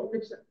understand, how do you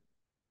fix it?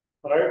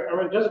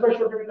 Right? Just by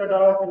shooting the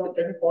dark,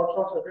 taking pot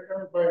shots every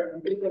time by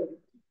empirical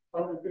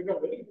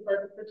way, you try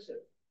to fix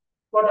it.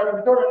 But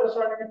without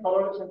understanding it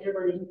thoroughly, simply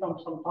by using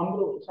some thumb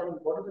rules,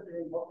 what is it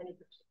even? How can you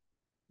fix it?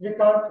 We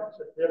can't fix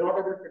it. We are not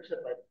able to fix it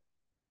right.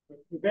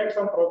 We make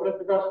some progress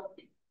because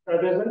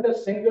there isn't a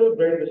single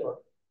brain disorder.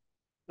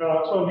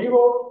 So leave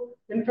out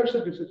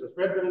infectious diseases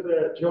where there is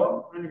a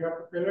germ and you have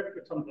to kill it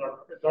with some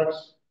drug.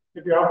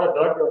 If you have the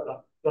drug, you're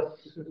done. That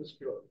disease is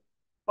cured.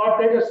 Or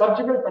take a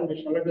surgical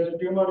condition, like there's a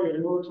tumor, you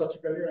remove it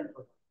surgically and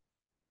so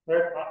on.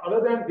 Right?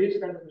 Other than these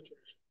kinds of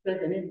situations, take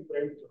any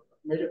brain disorder,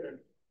 major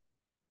brain disorder.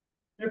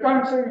 You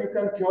can't say you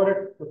can cure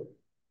it today.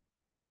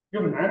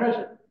 You manage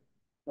it.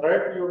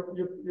 Right,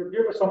 you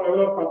give some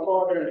level of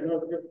comfort and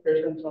give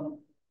patients some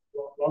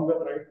longer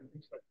life and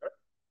things like that.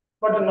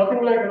 But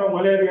nothing like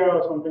malaria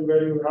or something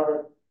where you have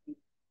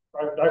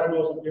a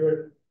diagnosis and give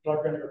it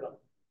drug and you're done.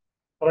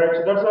 Right,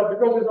 so that's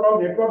because these are all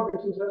network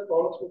diseases,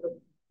 problems with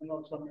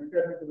some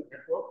internet in the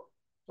network.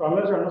 So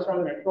unless you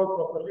understand the network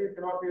properly, you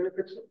cannot really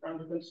fix it,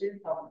 and you can see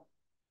it happen.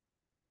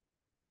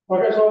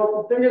 Okay,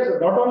 so the thing is,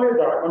 not only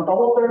that, on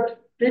top of that,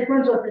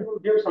 treatments that people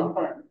give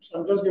sometimes.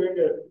 I'm just giving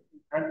a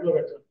handful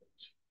of examples.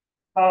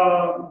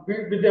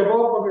 They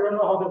work, but we don't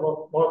know how they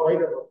work, why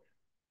they work.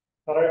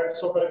 All right.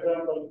 So, for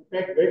example,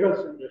 take vagal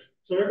stimulation.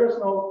 So, vagus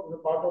now is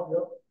a part of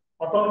your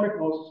autonomic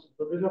nervous system.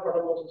 So, this is a part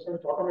of the system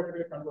which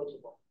automatically controls the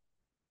body.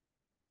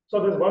 So,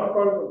 there's one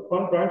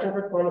branch of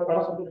it called a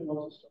parasympathetic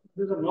nervous system.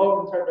 This is a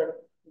nerve inside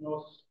that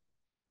nervous system.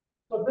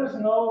 So, this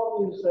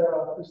nerve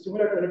is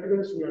stimulated,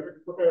 electrically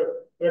stimulated. Put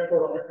a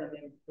electrode on it and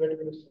then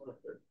electrically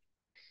stimulated.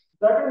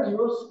 That is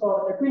used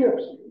for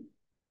epilepsy,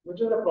 which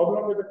is a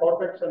problem with the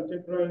cortex and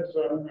synchronized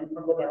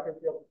control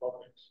activity of the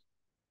cortex.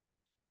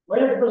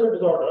 Major depressive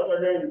disorder,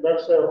 again,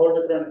 that's a whole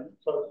different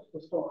sort of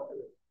system.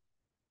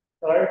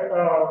 Right?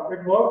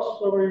 It works,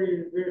 so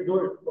we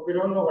do it, but we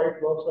don't know why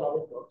it works or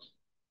how it works.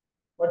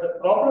 But the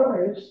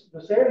problem is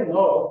the same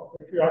nerve,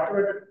 if you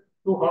activate it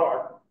too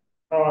hard,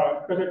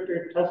 because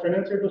it has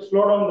tendency to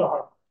slow down the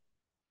heart.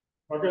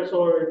 Okay,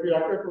 so if you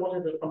activate too much,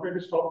 it will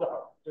completely stop the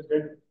heart, which is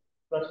dangerous.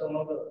 That's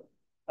another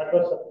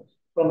adverse effects,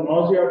 from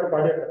nausea to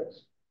cardiac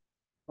arrest.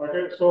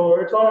 Okay, so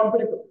it's all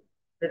empirical.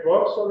 It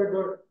works, so we do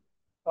it.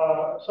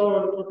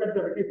 So look at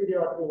the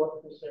Wikipedia article, what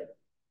it is saying.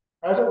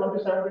 As of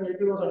 2017,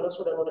 it was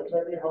understood about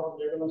exactly how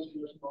the vagal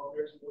stimulation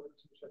operates in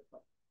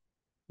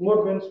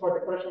mood wins for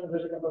depression,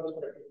 vision controls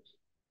for epilepsy.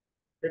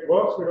 It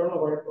works, we don't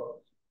know why it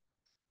works.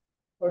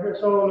 Okay,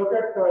 so look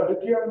at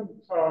lithium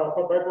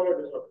for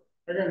bipolar disorder.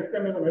 Again,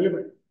 lithium is an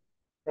element.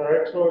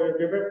 Right, so you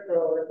give it,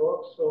 it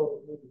works.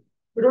 So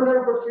we don't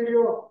have a good theory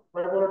of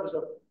bipolar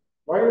disorder.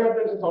 Why are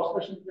there this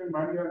oscillation between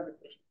mania and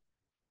depression?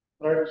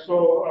 Right,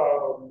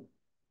 so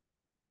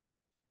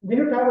we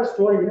need to have a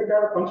story, we need to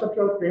have a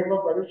conceptual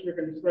framework by which we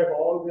can describe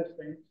all these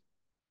things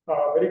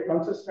very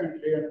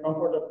consistently and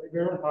comfortably. We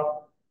don't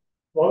have,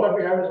 all that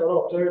we have is a lot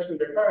of observational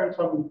data and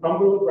some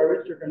thumb rules by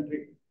which you can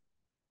read.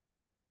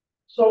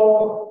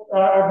 So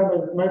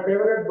my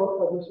favorite book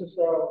for this is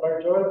by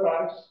Joel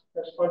Paves.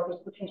 It's called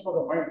Prescriptions for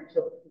the Mind.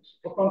 So it's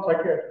a book on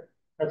psychiatry,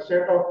 a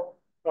state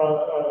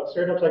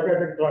of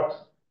psychiatric drugs.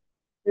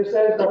 He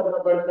says that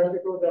by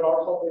 72 there are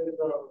lots of these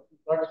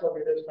drugs for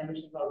various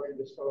conditions are being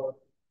discovered.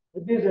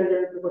 With these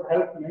agents, we could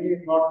help many,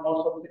 if not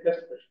most of the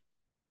sickest patients.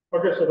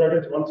 Okay, so that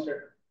is one step.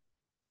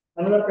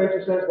 Another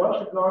page says one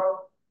should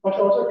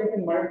also keep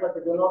in mind that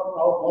we do not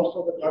know most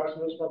of the drugs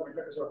used for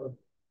mental disorders.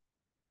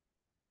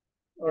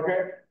 Okay,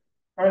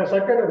 and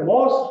second,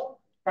 most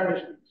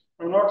conditions.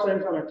 I'm not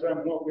saying some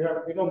exam. No,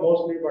 we know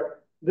mostly,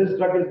 but this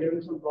drug is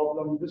giving some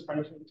problem. This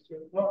condition is still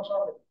no, it's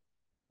not.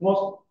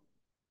 Most,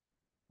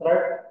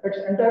 right? It's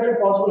entirely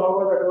possible,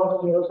 however, that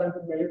advanced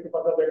neuroscience may lead to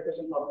further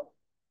medication problems.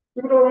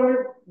 People are only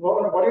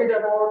worried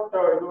about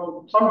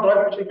some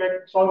drug which will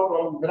solve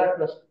problem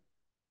miraculously.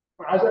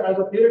 As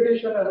a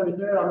theoretician, as an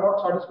engineer, I'm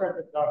not satisfied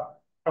with that.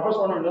 I first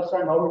want to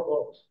understand how it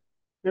works.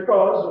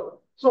 Because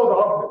there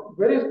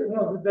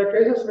are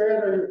cases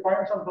where you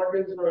find some drug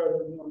is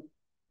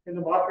in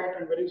the market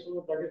and very soon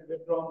the drug is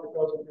withdrawn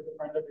because you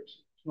find that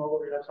it's no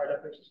good, it has side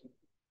effects.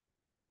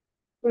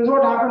 So this is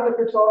what happens if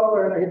it's all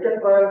a hit and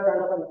trial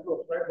kind of an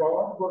approach, right? So I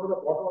want to go to the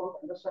bottom of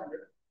it, understand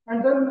it,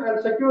 and then I'll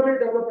securely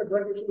develop a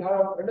drug which will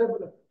have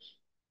reliable effects.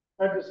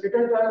 And this hit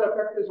and trial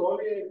effect is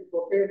only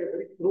okay in a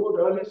very crude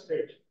early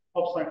stage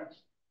of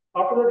science.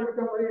 After that, you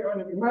become very.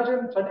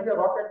 Imagine sending a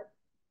rocket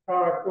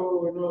to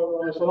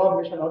a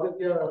solar mission,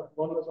 Aditya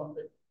 1 or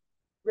something,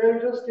 where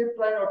you just keep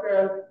trying. Okay,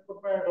 I'll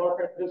put my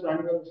rocket this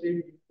angle,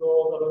 see it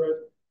goes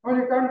otherwise.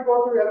 You can't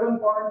go to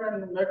L1 point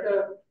and make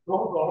a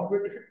round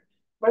orbit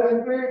by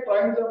simply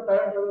trying some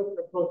time level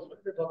approach.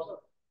 It's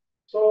absurd.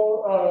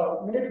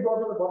 So we need to go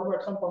to the bottom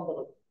at some point of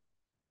it.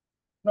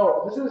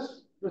 Now, this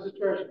is the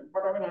situation,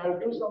 but I'll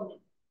give some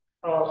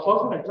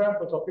certain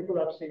examples of people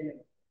I've seen,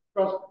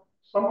 because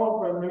some of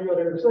when you are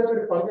a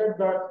researcher, you forget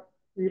that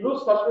you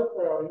lose touch with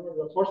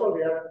the social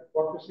reality,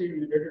 what you see in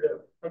the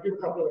day-to-day. I'll give a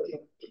couple of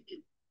examples.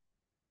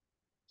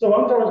 So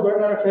once I was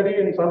going on a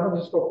ferry in San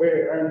Francisco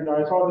Bay, and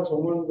I saw this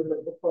woman with a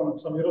book on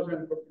some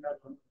neuroscience book in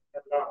that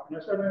lab. And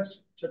I started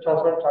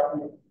chatting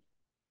with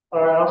her.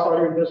 I asked,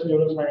 are you interested in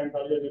neuroscience?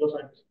 Are you a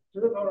neuroscientist?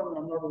 She said, no,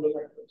 I'm not a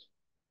neuroscientist.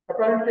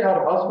 Apparently,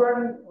 her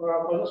husband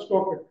was a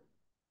stroke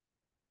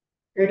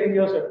victim 18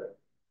 years ago.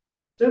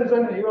 Since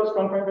then, he was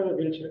confined to the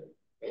wheelchair.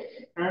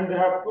 And they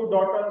have 2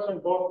 daughters,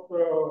 and both,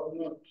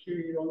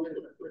 she only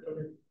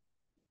literally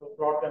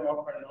brought them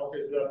up, and now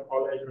he's in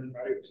college and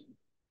married.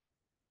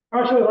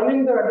 Now she was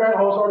running the entire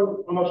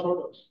household on her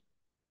shoulders,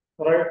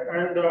 right?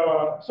 And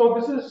so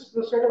this is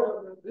the state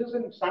of, this is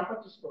in San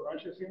Francisco, and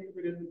she seems to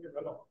be reasonably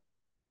well.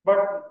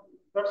 But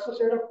that's the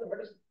state of the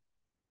medicine,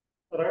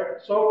 right?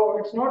 So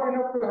it's not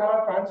enough to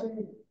have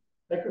fancy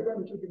equipment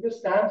which will give you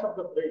scans of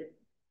the brain.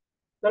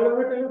 Then let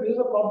me tell you, this is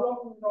a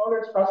problem in all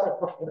its facets,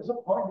 but there is a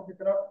point if you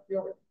cannot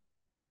cure it.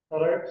 All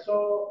right.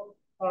 So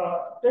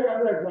take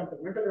another example.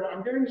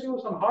 I'm giving you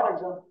some hard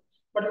examples,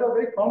 but it's a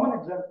very common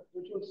example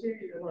which you'll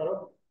see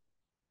around.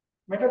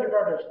 Mental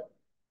retardation.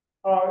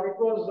 It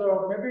was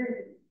maybe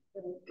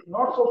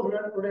not so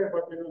brilliant today,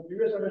 but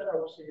previous generation I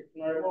would see it.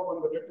 I know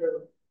one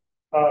relative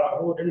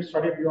who didn't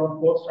study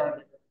beyond 4th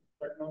standard.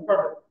 But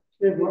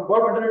the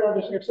word mental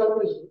retardation itself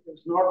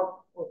is not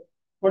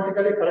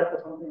politically correct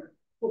or something.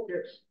 Who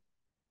cares?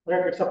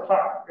 Right? It's a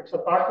fact. It's a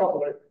fact of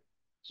life.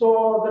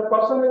 So that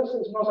person is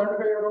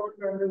 75-year-old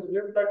and is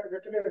lived like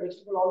literally a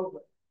vegetable all his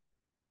life.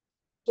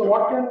 So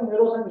what can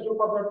neuroscience do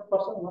for that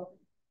person? Nothing.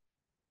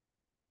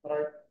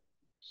 Right?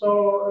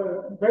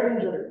 So brain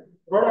injury,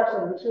 road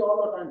accident, we see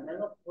all the time.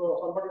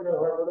 Somebody in a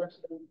road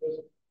accident, there's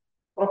a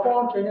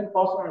profound change in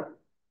personality.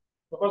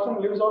 The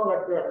person lives on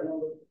like that,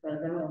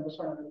 cannot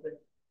understand anything,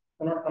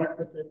 cannot connect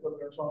with people,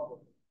 and so on.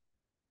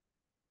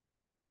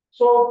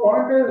 So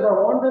point is, I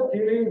want a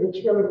theory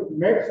which will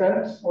make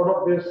sense out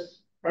of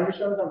these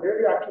conditions and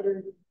really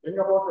actually bring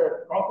about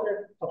a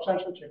concrete,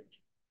 substantial change.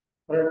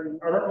 I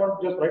don't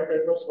want to just write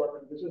papers,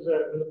 but this is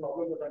a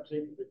problem that I'm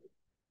seeing.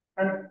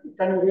 And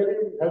can you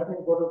really help me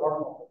go to the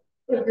bottom of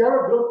it? If you have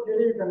a good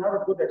theory, you can have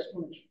a good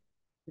explanation.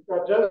 If you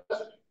are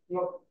just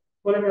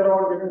pulling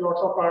around, giving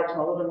lots of facts,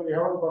 and other than you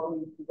haven't gone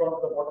to the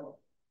bottom of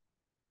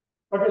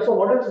it. Okay, so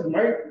what is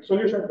my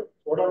solution to it?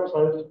 What are the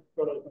solutions?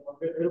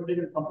 Everybody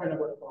can complain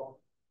about the problem.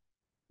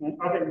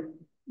 I think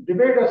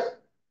debate is,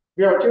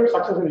 we have achieved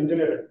success in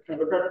engineering. And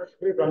look at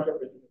every branch of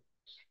engineering.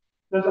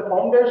 There's a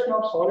foundation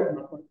of solid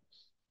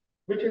mathematics,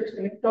 which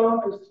in turn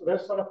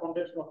rests on a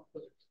foundation of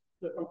physics.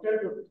 The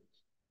comparative physics.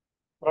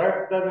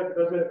 Right?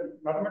 There's a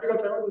mathematical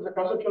framework, there's a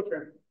conceptual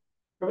framework.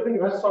 Everything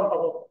rests on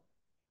top of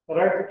it.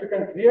 Right? If you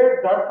can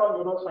create that for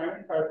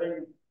neuroscience, I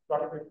think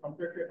that will be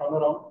completely turn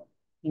around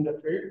in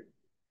the field.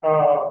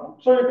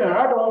 So you can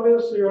add all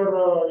this, your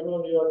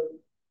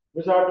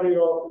wizardry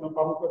of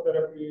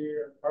pharmacotherapy,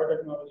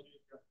 biotechnology,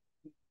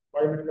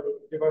 biomedical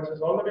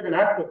devices, all that you can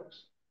add to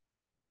this.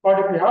 But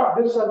if you have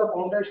this as a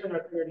foundation, I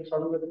think it will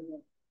suddenly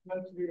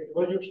immensely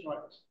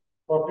revolutionize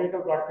for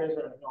clinical practice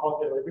and how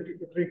they are ability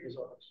to treat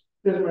disorders.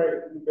 This is my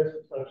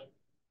basic suggestion.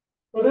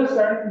 So this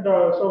and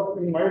so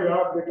in my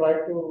lab we try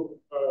to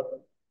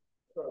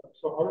so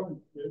how are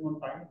you doing on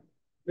time?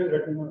 Please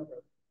let me know.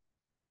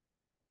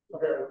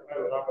 Okay,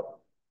 I'll wrap up.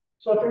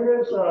 So the thing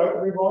is,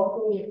 we want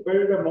to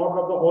build a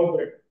model of the whole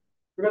brain.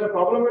 Because the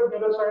problem with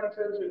neuroscience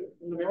is,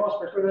 in the name of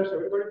specialization,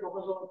 everybody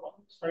focuses on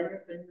one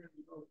tiny thing and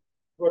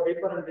go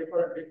deeper and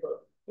deeper and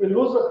deeper. We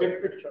lose the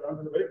big picture, and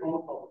it's a very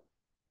common problem.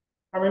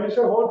 when you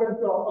say whole brain,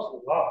 you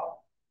almost laugh,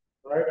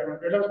 right? I mean,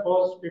 let us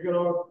first figure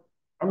out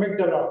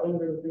amygdala, then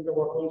we will think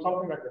about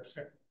something like that.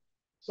 Right?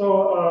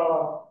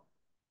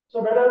 So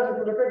whereas if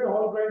you look at the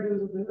whole brain,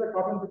 this is a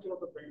cartoon picture of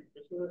the brain.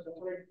 This is the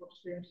sensory input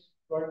streams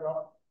going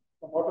up,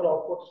 the motor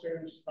output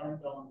streams coming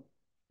down,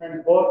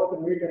 and both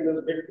meet in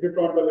this big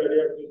prefrontal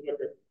area, which is like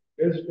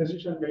a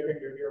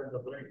decision-making area in the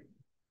brain.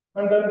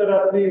 And then there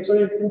are three, so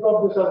you think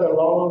of this as a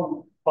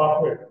long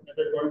pathway that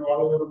is going all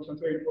the way from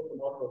sensory input to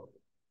motor output.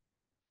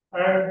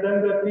 And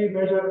then there are three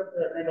major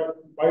kind of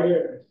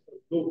bilanes,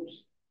 loops,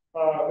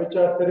 which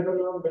are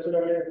cerebellum, basal,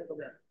 and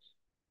hippocampus.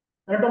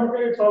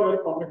 Anatomically, it's all very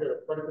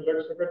complicated, but if you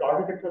let's look at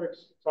architecture,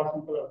 it's as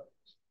simple as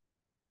this.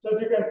 So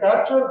if you can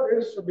capture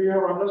this, we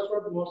have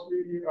understood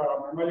mostly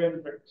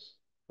mammalian brains,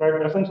 right?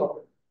 The essence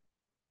of it.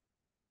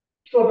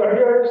 So the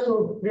idea is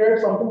to create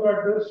something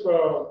like this,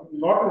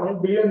 not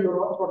 1 billion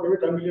neurons, but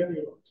maybe 10 million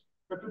neurons.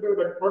 That will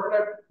be like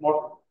prototype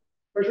model.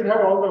 We should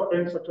have all the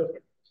brain structures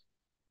like this.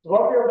 So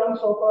what we have done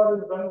so far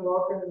is done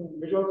work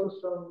in visual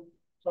system,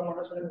 some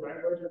understanding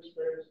language and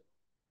space.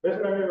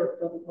 Basically, we're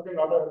looking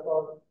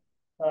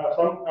at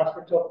some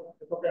aspects of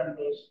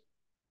hippocampus,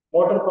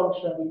 motor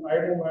function,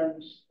 eye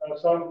movements,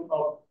 some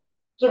of.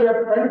 So we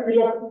are trying to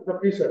fill up the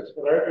pieces,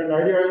 right? And the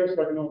idea is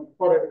that,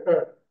 for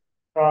a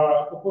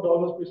to put all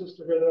those pieces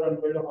together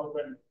and build a whole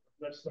brain.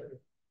 That's the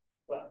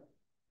plan.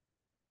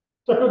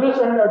 So to this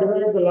end, I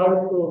divided the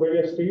lab into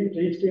various teams.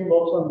 Each team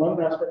works on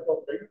one aspect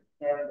of brain,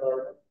 and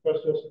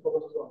first just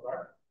focuses on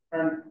that.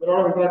 And there are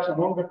a lot of interaction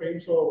among the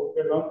teams, so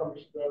they learn from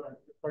each other and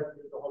try to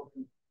build the whole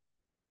thing.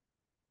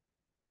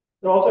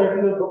 They also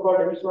written this book called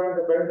Descriptive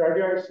the Brain. The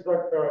idea is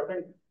that I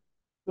think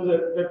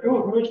there are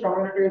two huge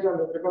communities, and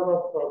because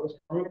of this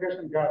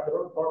communication gap, they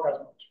don't talk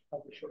as much as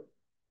they should.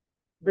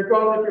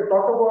 Because if you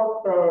talk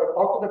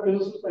to the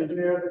physicists and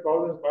engineers, they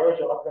call this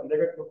biojargon, they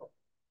get to talk.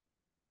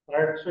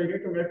 Right? So you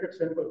need to make it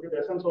simple, give the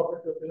essence of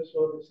it to the physicists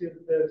so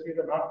they see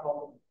the math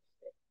problem.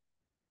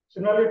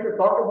 Similarly, if you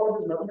talk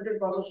about these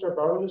mathematical concepts to a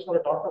biologist or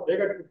a doctor, they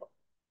get to talk.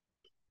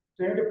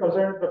 So you need to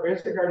present the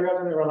basic ideas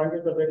in a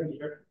language that they can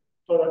relate to.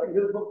 So I think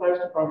this book tries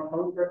to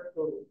communicate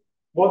to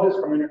both these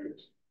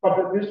communities.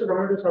 But these two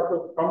communities have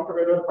to come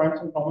together, find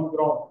some common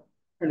ground.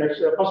 And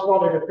first of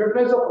all, they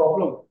recognize the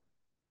problem,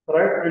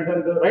 right? And then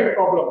the right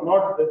problem.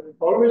 The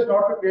problem is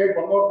not to create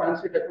one more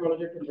fancy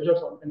technology to measure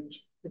something which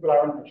people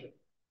haven't measured.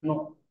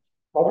 No.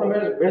 Problem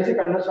is basic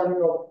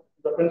understanding of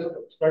the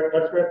principles, right?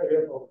 That's where the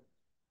real problem.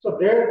 So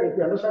there, if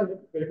you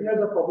recognize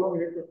the problem,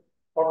 you need to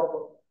talk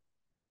about it.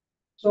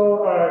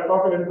 So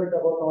talk a little bit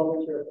about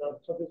knowledge we have done.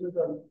 So this is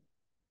a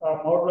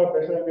model of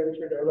basal which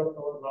we developed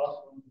over the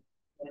last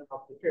 1.5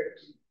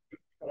 decades.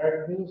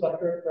 Right? This is a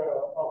circuit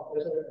of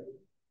basal energy.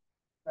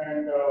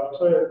 And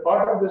so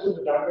part of this is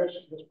damage.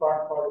 This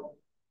part called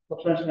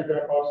substantial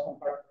negative cause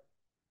compact.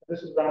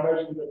 This is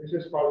damage, and this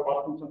is called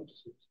Parkinson's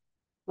disease.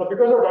 So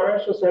because of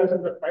damage to cells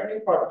in the tiny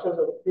part, which has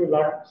a few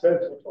lakh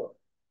cells or so.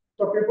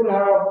 So people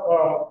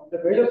have the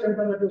major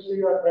symptoms that you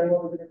see are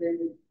tremor,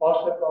 rigidity,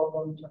 posture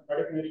problems, and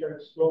medication,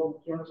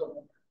 slowness of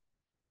movement.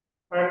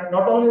 And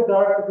not only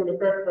that, if you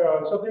look at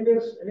so thing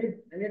is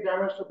any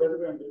damage to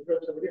basal energy,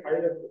 it's a very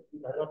high level in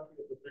the hierarchy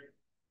of the brain.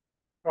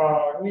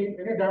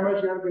 Any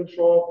damage here will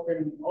show up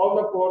in all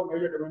the four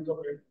major domains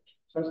of brain: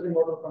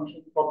 sensorimotor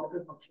function,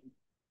 cognitive function,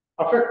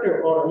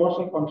 affective or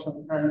emotional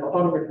function, and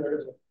autonomic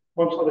areas.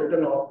 Most of the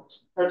internal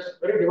organs. That's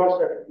very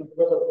devastating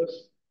because of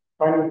this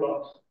tiny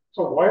loss.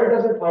 So why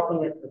does it happen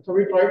like that? So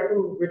we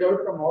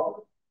developed a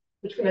model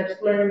which can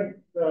explain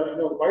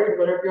the wide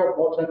variety of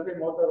both sensory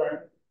motor and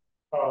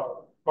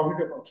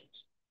cognitive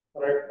functions,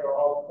 right,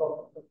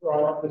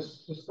 of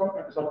this system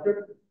and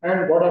circuit,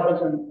 and what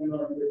happens in the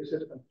disease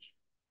condition.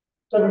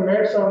 So we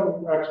made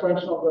some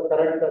expansion of the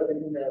current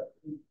thinking.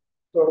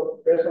 So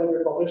based on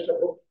we published a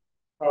book,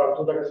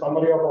 so like a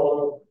summary of all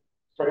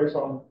the studies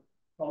on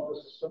the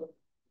system.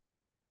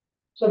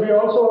 So we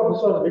also,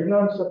 this was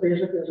Vignan's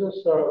PhD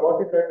thesis, what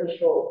we tried to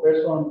show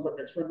based on the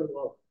experimental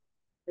work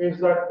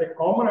is that the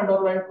common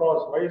underlying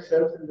cause why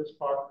cells in this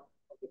part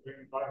of the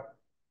brain die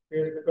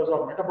is because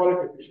of metabolic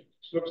efficiency.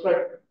 It looks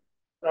like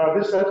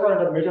these cells are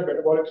under major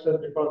metabolic stress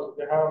because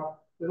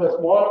there's a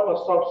small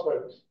cluster of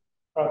cells.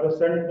 They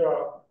send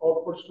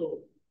outputs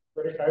to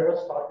very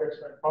diverse targets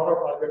and power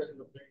targets in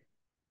the brain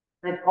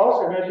and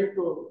cost energy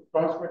to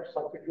transmit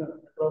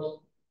signal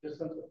across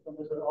distances.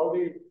 All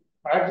the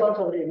axons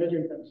are very energy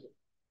intensive.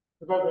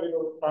 Because when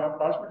you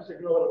transmit a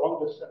signal over a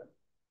long distance,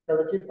 you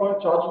have to keep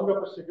on charging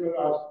up a signal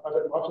as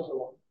it marches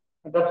along.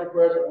 And that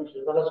requires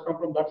energy. That has come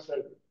from that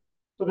cell.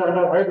 So they're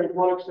under high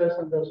metabolic stress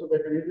and so they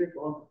can easily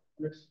burn.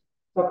 And it's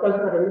surprising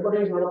that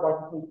everybody is not a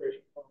Parkinson's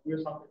patient or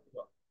something like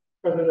that.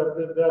 Because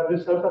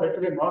these cells are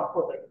actually not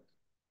for that.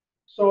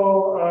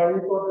 So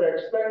you could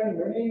explain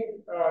many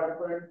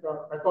different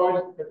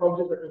pathologies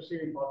that you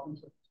see in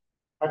Parkinson's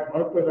at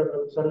molecular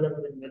level, cell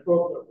level, and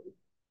network level.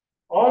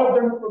 All of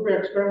them could be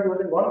explained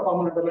using one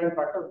common underlying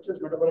factor, which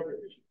is metabolic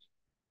efficiency.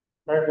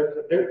 Right? There's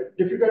a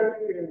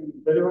difficulty in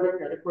delivering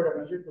adequate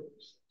energy to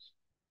these cells.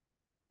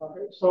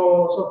 Okay,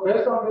 so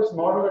based on this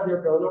model that we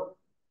have developed,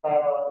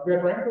 We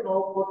are trying to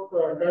now put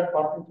entire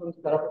Parkinson's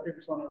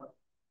therapeutics on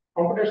a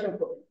computational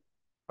footing.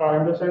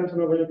 In the sense,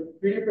 when a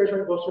PD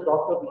patient goes to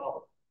doctor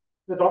now,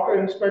 the doctor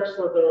inspects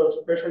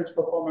the patient's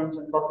performance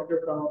and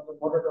cognitive terms and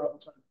motor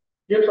terms and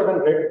gives certain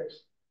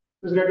ratings.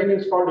 This rating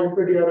is called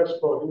UPDRS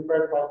score,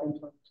 Unified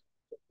Parkinson's.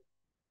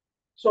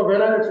 So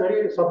whereas it's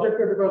very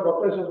subjective because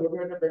doctors just looking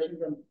at the patient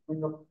and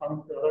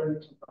coming to other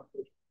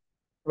conclusions.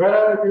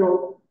 Whereas if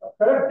you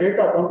collect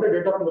data, complete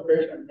data from the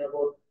patient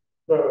about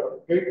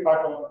the gait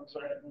patterns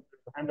and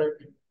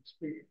handwriting,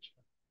 speech,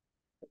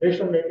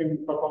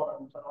 decision-making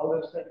performance, and all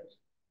these things.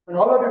 And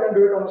all that you can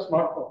do it on a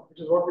smartphone, which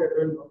is what we are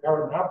doing. We have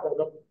an app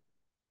developed.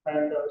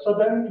 And so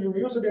then you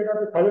use the data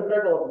to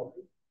calibrate our model.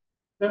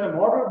 Then the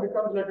model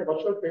becomes like a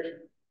virtual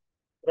patient,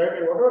 right?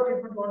 And whatever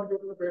treatment you want to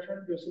give to the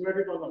patient, you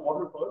simulate it on the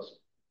model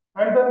first,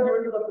 and then give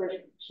it to the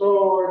patient.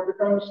 So it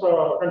becomes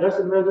less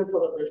invasive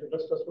for the patient,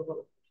 less stressful for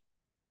the patient.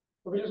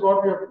 So which is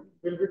what will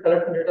be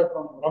collecting data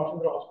from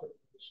Ramchandra Hospital.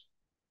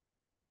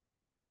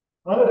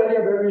 Another area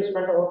where we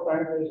spend our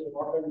time is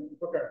modeling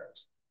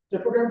hippocampus.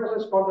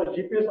 Hippocampus is called the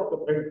GPS of the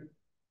brain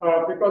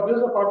because this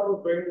is a part of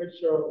the brain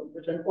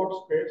which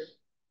encodes space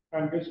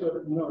and gives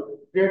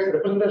creates a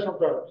representation of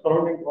the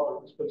surrounding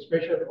world, the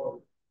spatial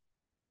world.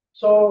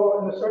 So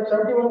in the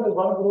 71, there's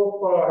one group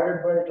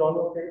headed by John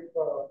O'Keefe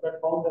that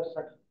found this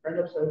kind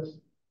of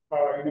cells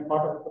in a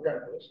part of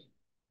hippocampus.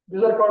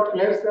 These are called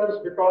flare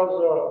cells because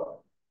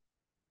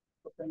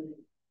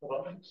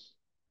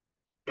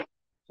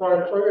so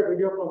I'll show you a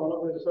video from one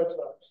of the research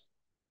labs.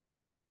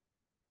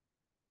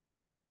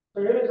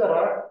 So here is a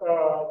rat.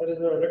 There is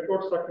an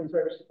electrode stuck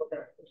inside its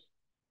hippocampus.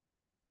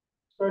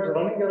 So it's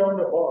running around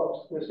the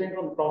box. We're seeing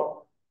from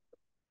top,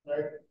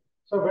 right?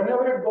 So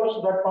whenever it goes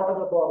to that part of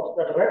the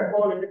box, that red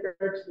ball indicates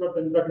that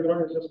the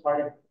neuron is just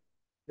firing,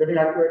 getting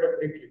activated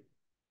briefly.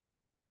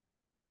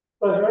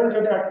 So the neuron is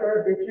getting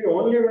activated briefly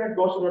only when it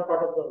goes to that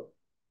part of the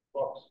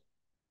box.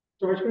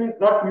 So which means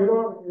that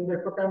neuron in the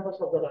hippocampus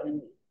of that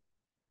animal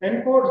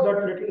encodes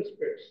that little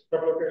space,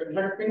 that location,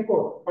 like a pin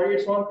code, by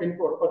its own pin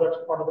code for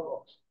that part of the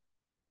box.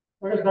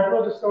 Because that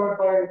was discovered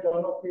by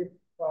John O'Keefe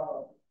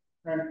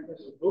and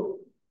his group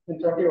in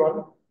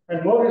 71.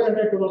 And more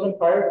recently, 2005,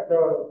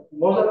 the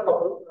Moser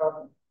couple,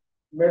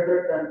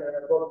 Medrit and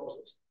Edward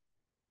Moses,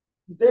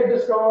 they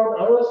discovered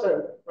another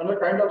cell, another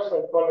kind of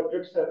cell called a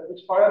grid cell,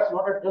 which fires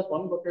not at just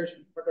one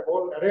location, but a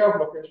whole array of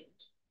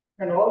locations.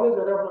 And all these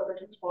array of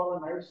locations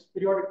form a nice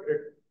periodic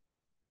grid.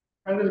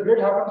 And this grid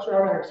happens to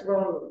have a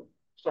hexagonal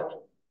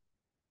structure.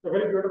 It's a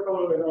very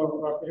beautiful,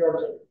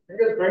 periodicity.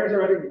 Because brain is a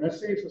very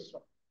messy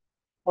system.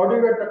 How do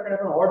you get that kind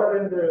of an order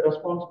in the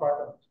response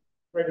patterns,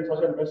 right? In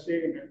such a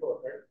messy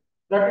network, right?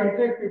 That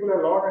intrigued people a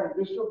lot, and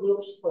these two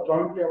groups were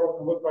jointly about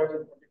Nobel Prize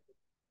in 2020.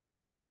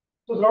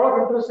 So there's a lot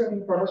of interest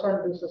in to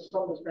understand this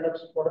system, this kind of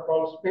what are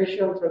called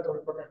spatial cells of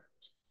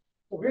hippocampus.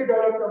 So we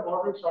developed a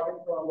model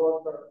starting from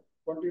about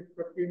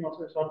 2015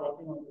 also we started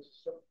working on this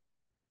system.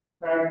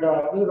 And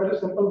this is a very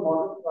simple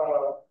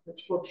model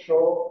which could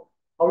show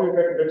how you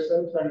get dead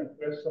cells and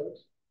fresh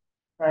cells.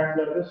 And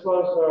this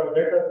was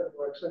data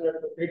extended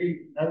to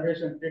 3D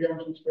navigation,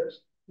 3D-dimensional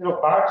space.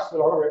 Bats, a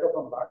lot of data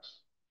from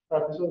bats.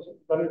 This was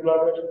done in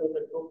collaboration with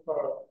a group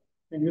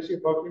in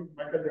UC Berkeley,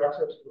 Michael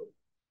Jackson's group.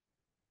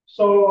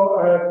 So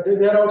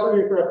there also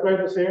you could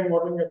apply the same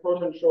modeling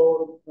approach and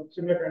show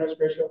similar kind of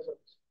spatial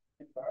cells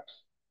in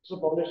bats. This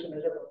is published in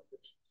Nature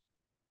Publications.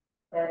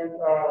 And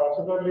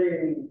similarly,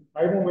 in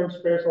eye movement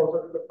space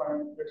also you could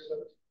find dead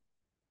cells.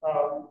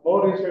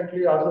 More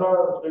recently, Azra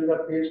was doing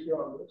a PhD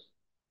on this.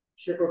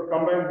 She could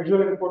combine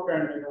visual input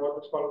and what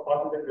is called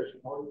path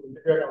integration, how you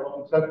integrate our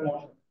own self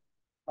motion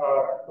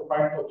to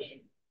find position.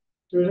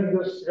 So using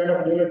this kind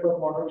of neural network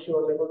model, she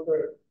was able to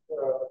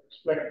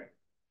explain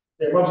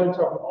the emergence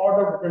of a lot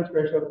of different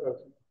spatial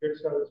cells, grid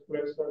cells,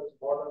 place cells,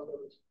 border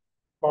cells,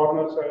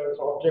 corner cells,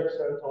 object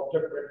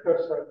vector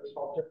cells,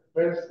 object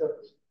trace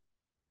cells,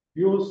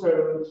 view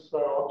cells,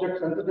 object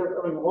sensitive,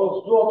 a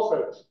whole slew of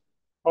cells,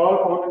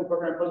 all found in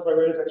hippocampus by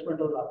various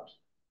experimental labs.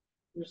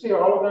 You see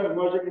all of them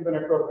emerging in the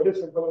network, very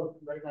simple,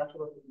 very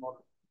natural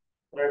model,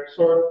 right?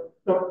 So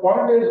the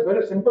point is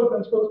very simple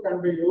principles can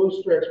be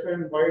used to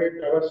explain wide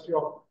diversity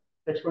of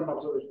experimental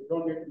observation. You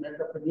don't need to make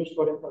up a new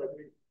story for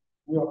every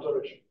new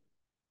observation.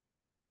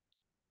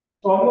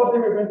 So one more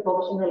thing we've been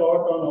focusing a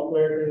lot on of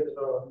late is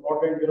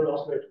modeling neural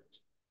oscillations.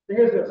 Thing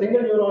is, a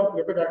single neuron,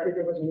 look at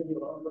activity of a single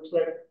neuron, looks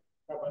like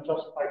a bunch of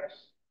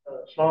spikes,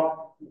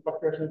 sharp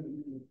fluctuations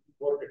in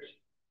voltage.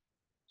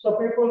 So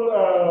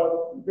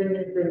people been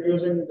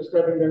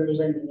describing them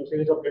using a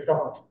series of data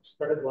functions.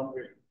 That is one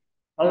way.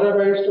 Another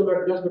way is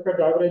to just look at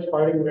the average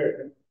firing rate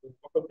and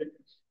local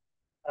thickness.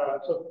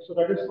 So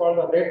that is called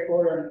a rate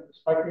code, and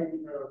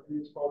spiking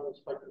is called a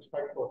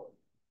spike code.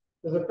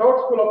 There's a third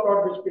school of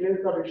thought which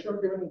believes that it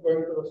shouldn't even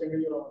going to the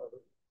single neuron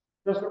level.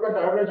 Just look at the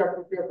average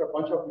activity of a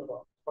bunch of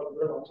neurons called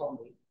neural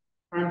ensemble,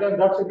 and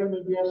then that signal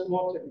will be a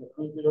small signal. It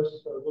will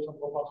just do some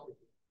low pass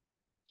filter.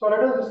 So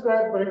let us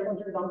describe brain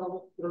function in terms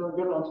of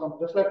neural ensemble,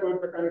 just like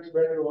fluid mechanics,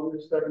 where you only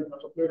describe in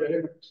terms of fluid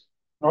elements,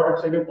 not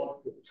in single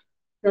molecules.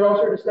 Here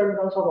also described in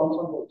terms of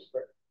ensembles,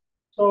 right?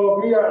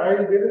 So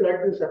I really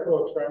like this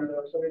approach, and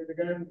so we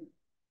began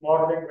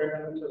modeling brain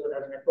analysis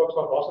as networks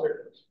of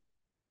oscillators.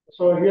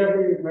 So here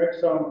we made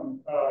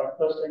some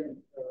interesting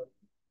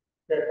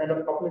kind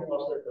of coupling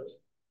oscillators.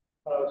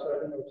 So I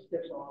think I'll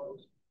skip some of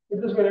those.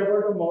 With this, we're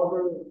able to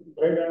model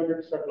brain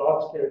dynamics at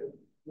large scale.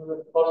 This is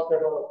the first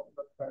step of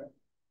that kind.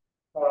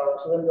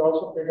 So then we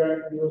also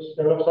began to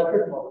develop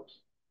circuit models.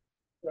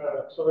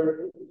 So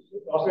we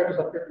oscillator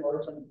circuit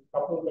models and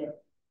couple them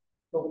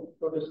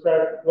to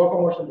describe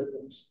locomotion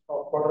rhythms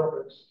of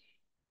quadrupeds.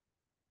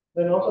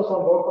 Then also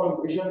some work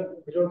on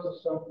visual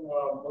system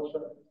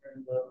motion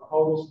and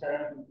how we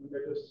scan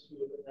images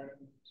with the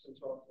dynamics and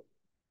so on.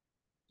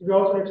 We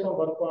also need some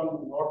work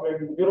on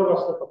modeling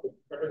neurovascular coupling,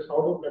 that is,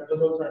 how do blood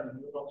vessels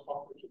and neurons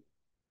talk to each other.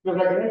 Because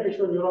like any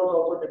tissue, neurons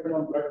also depend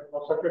on blood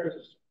or circulatory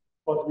system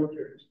for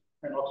nutrients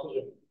and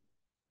oxygen.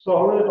 So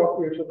how do they talk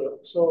to each other?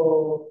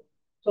 So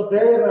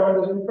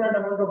there's infinite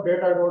amount of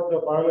data about the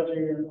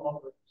biology and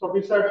all that. So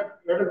we said,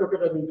 let us look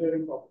at an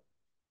engineering problem.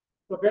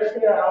 So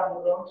basically, I have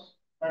neurons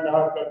and I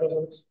have blood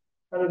vessels,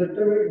 and there's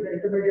an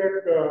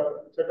intermediate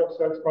set of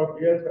cells called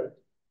glial cells,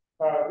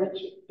 which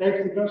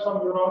take signals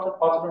from neurons and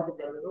pass it on to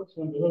blood vessels.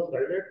 When vessels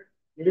dilate,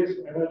 release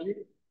energy,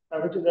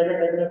 which is again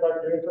taken by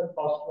glial cell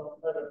passed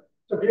on.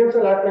 So glial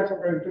cell act like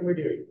some kind of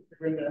intermediary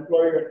between the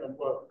employee and the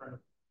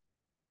employer.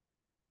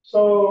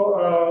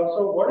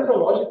 So what is the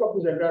logic of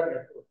this entire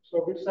network?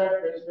 So we said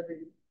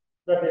basically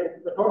that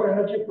the total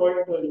energy flowing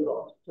into the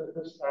neurons,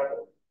 this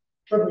arrow,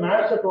 should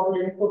match the total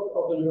input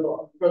of the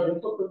neuron, because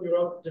input to the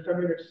neuron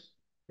determines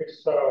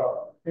its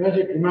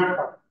energy demand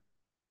pattern.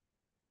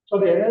 So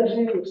the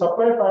energy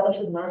supply pattern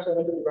should match the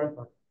energy demand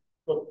pattern.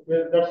 So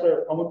that's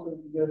a common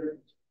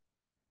sense.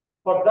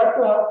 For that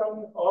to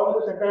happen, all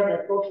this entire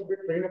network should be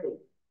trainable.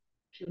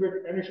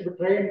 It should be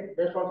trained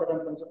based on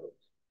certain principles,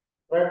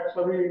 right?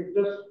 So we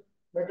just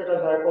make it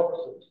as a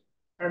hypothesis,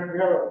 and we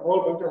have a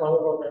whole bunch of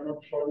other work I'm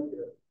not showing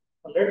here.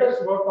 The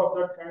latest work of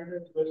that kind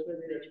is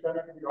basically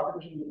experimenting the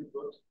artificial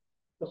networks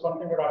to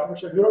something called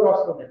artificial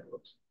neurovascular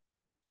networks,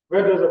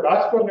 where there's a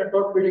vascular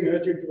network feeding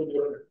energy into the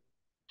neural network.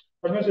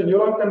 That means the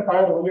neuron can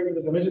fire only when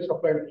there's energy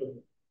supply into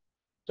it.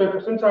 So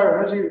since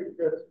our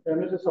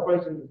energy supply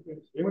is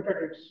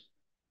limited,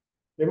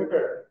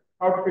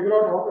 I have to figure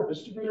out how to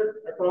distribute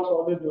it across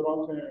all these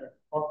neurons in an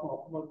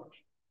optimal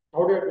fashion.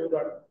 How do I do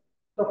that?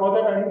 So for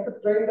that, I need to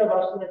train the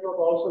vascular network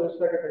also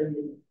just like a training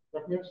unit.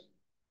 That means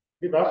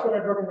the vascular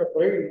network in the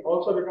brain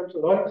also becomes a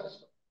learning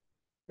system.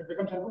 It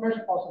becomes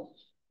information processing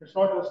system. It's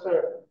not just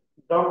a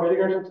dumb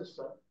irrigation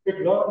system.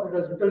 It learns, it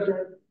is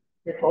intelligent,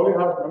 it probably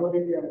has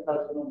memory and it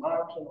has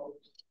maps and all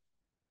this.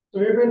 So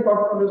we've been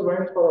talking on these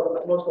lines for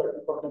almost like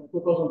from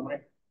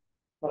 2009.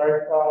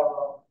 Right?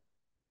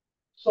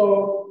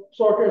 So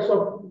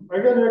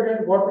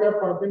again, what we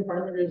have been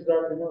finding is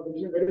that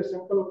using very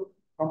simple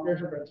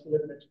computation principle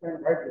that can explain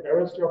the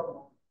diversity of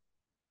phenomena.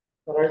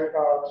 Right.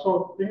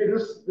 So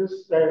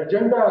this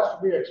agenda has to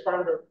be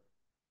expanded,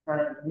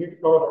 and we need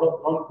to cover a lot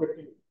of ground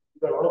quickly.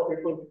 There are a lot of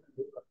people who can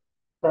do that.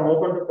 So I'm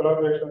open to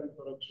collaboration.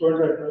 So if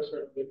students are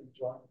interested, they can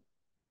join.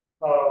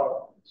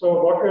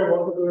 So what we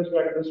want to do is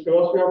like this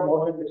philosophy of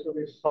modeling is to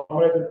be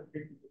summarized in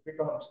three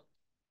terms.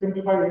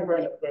 Simplify, unify,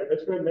 and apply.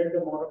 Basically, make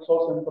the model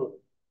so simple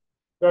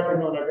that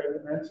like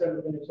an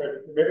ancient when you said,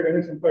 if you make it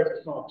any simpler,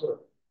 it's not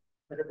observed.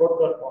 Like go to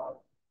that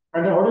model.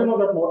 And then how do you know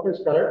that model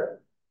is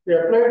correct? We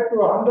apply it to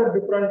 100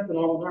 different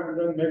phenomena and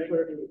then make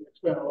sure it will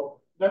explain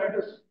all. Then it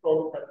is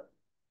probably correct.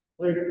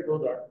 So you need to do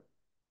that.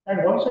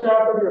 And once you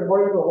have to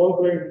embody the whole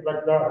brain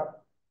like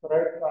that,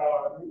 right?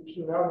 You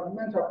should have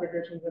immense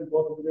applications in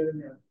both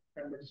engineering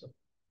and medicine.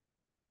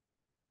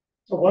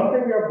 So one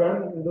thing we have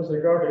done in this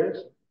regard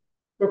is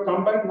to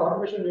combine the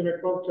artificial neural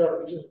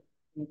network, which is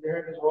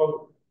behind this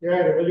whole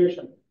AI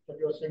revolution that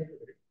you are seeing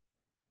today.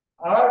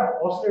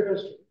 Add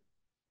oscillators to it.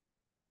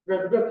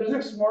 Because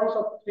physics models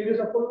of series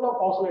are full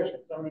of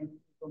oscillations. I mean,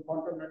 from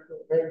quantum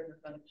network, wave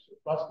mechanics,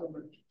 classical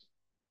mechanics.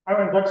 I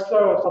mean, that's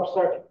the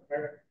substratum,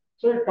 right?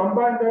 So you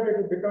combine that, it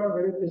will become a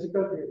very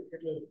physical theory.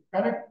 It will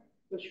connect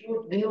the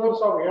huge universe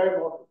of AI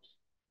models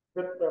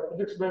with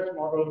physics-based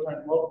models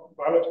and more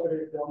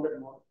biologically grounded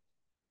models.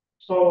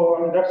 So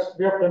I mean,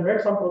 we have to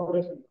make some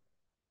progress in that.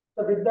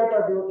 So with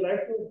that, we would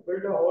like to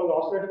build a whole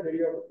oscillator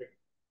area of the brain.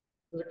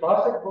 There's a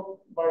classic book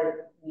by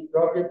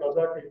Georgi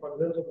Bazaki for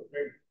Rhythms of the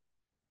Brain,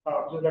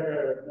 which is like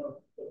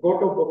a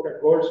go-to book,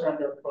 a gold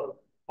standard for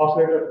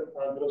oscillator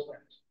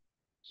neuroscience.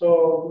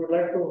 So we would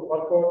like to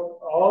work out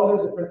all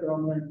these different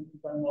phenomena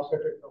in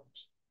oscillator terms.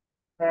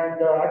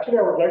 And actually,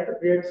 I would like to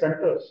create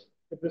centers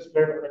with this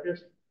flavor. That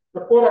is,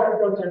 the core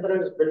activity of the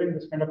center is building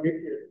this kind of deep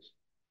theories.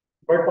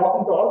 By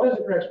talking to all these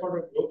different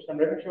experimental groups and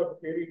making sure the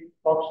theory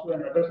talks to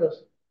and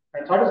addresses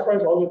and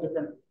satisfies all these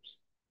different groups.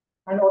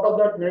 And out of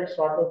that, make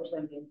startups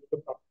and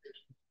good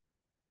applications.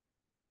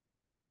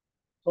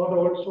 So the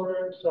old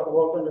students have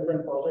worked on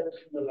different projects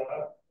in the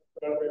lab,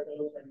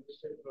 collaborators, and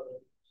district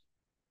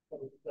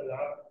the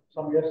lab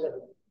some years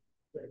ago.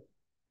 Right.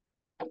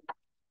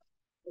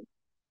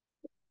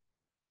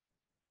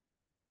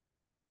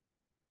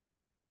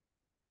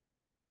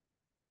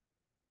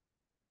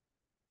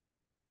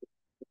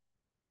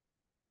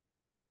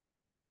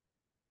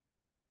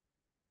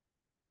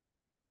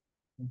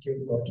 Thank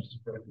you, Dr.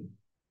 Subrahmanyam.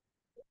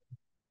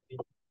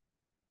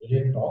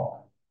 Brilliant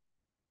talk.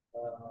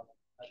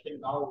 I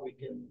think now we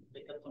can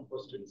pick up some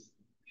questions.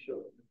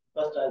 Sure.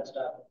 First, I'll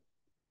start.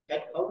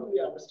 How do we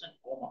understand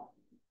coma?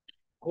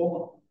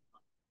 Coma.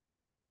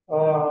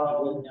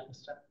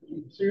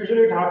 So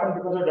usually it happens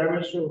because of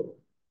damage to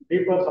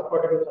deeper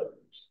subcortical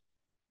circuits.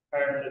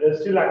 And there's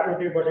still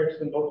activity, but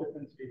it's in low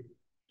frequency.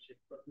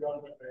 But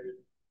beyond that,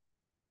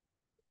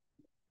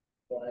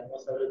 I know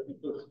several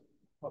people.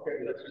 Okay,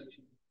 that's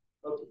it.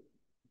 Okay.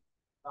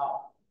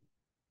 Now,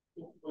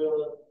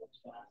 will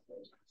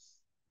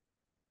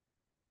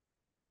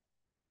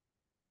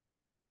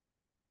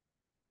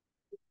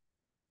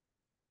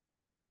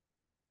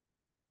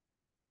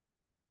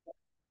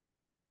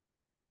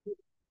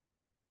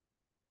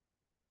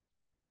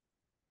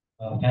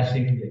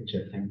Fascinating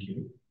lecture, thank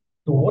you.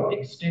 To what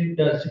extent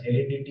does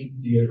heredity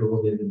play a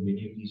role in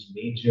many of these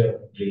major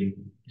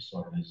brain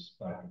disorders,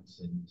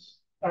 Parkinson's?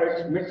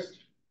 It's mixed.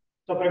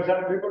 So, for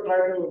example, people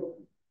try to,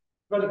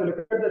 because if you look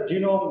at the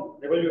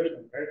genome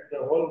evolution, right, the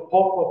whole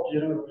hope of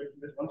genome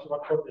evolution is once you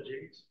work out the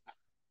genes,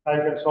 I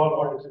can solve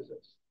all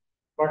diseases.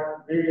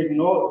 But we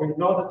know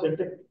the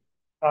genetic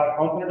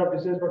component of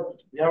disease, but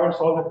we haven't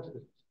solved the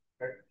disease,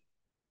 right?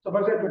 So, for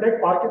example, if you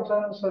take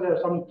Parkinson's, so there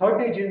are some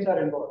 30 genes are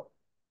involved.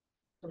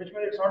 So which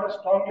means it's not a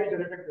strongly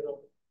genetic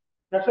disorder.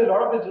 That's why a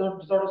lot of these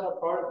disorders are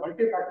called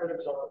multifactorial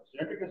disorders.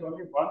 Genetic is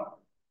only one.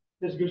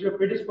 This gives you a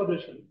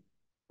predisposition.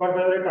 But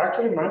whether it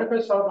actually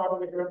manifests out not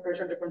on the given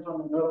patient depends on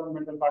the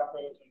environmental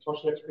factors and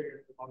social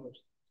experience and all those.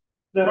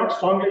 They're not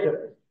strongly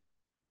genetic.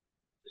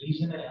 The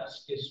reason I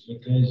ask is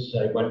because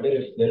I wonder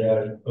if there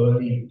are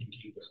early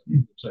indicators,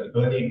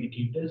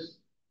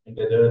 and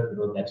whether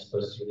that's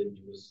pursued in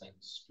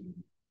neuroscience to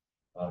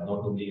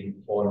not only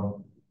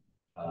inform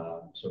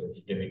sort of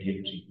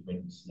remedial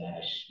treatment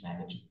 /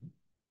 management,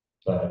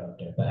 but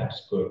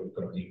perhaps could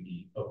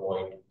completely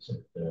avoid some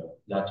of the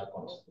larger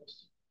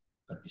consequences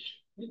of the condition.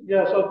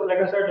 Yeah, so like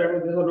I said,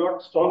 these are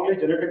not strongly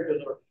genetic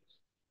disorders.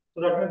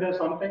 So that means there's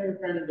something you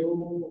can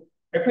do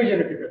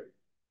epigenetically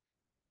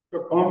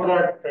to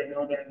counteract, then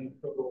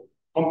to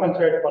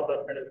compensate for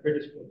that kind of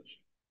predisposition.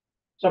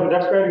 So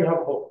that's where you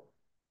have hope.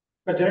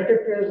 The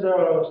genetic is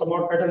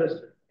somewhat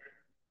fatalistic.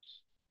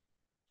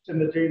 It's in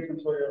the genes,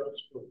 and so you're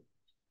screwed.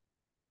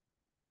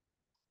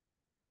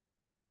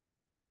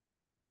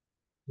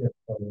 Yeah,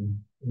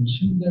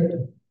 mention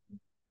that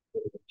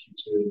the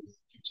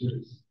future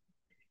is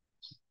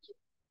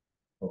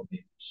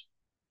okay.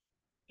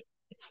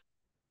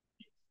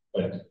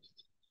 But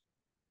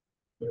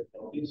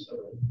nowadays,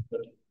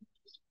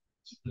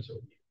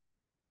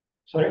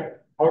 Sorry,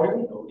 how do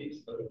you? Nowadays,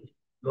 a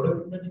lot of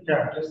people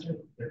are interested in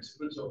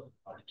principles of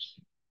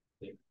artistry.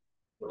 Like,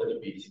 what are the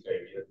basic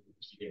ideas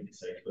which we can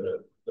decide for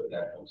the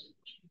platform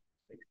solution?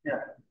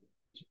 Yeah.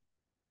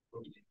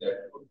 That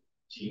would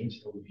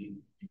change how we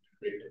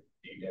interpret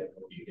data,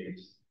 how data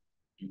is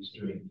used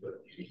to infer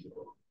theories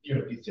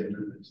about, these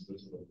general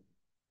principles.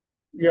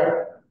 Yeah,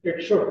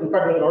 it should. In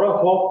fact, there's a lot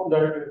of hope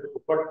that it will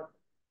do. But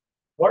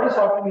what is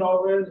happening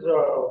now is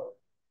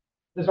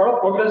there's a lot of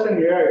progress in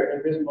AI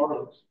and these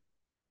models,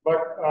 but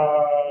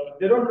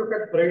they don't look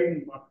at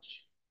brain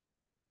much.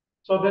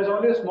 So there's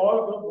only a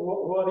small group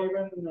who are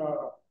even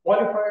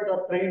qualified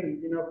or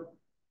trained enough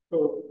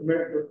to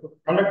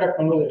conduct that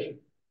conversation.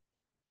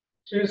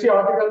 So you see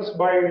articles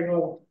by,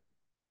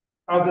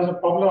 there's a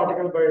popular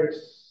article by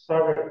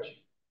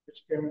Savage,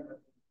 which came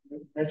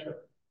in Nature.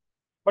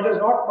 But there's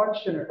not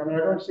much in it. I mean, I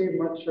don't see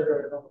much.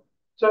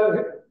 So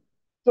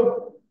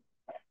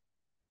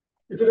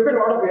if you look at a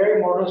lot of AI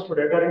models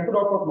today, they're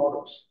input-output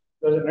models.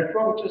 There's a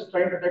network which is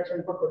trying to text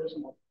input, produce a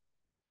model.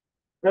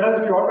 Whereas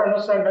if you want to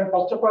understand, then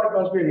first of all, it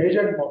must be an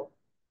agent model.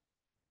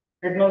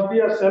 It must be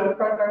a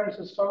self-contained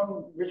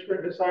system which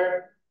will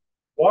decide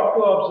what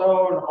to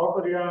observe and how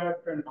to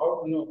react and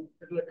how to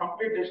It is a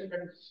complete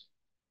decision.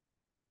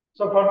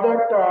 So for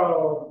that,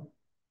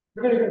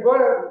 because you can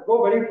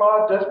go very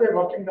far just by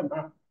working the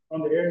map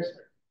on the AI side.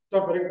 It's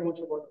not very much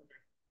about it.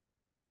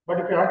 But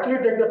if you actually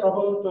take the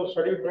trouble to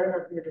study brain,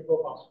 I think it will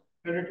go fast.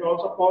 And it will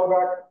also pour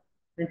back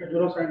into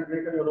neuroscience,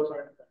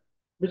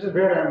 which is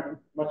where I'm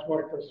much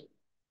more interested.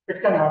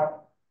 It can happen.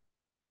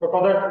 But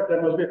for that,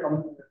 there must be a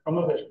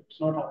conversation.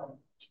 It's not happening.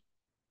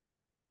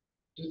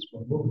 Just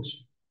one more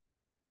question.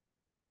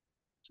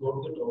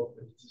 Throughout the talk,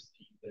 it's just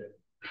that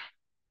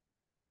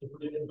to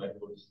put it in my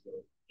words,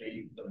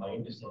 the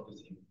mind is not the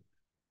same.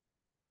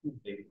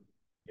 Like,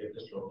 you have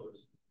just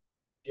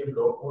you have a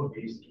lot more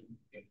ways to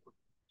input.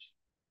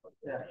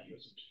 Yeah.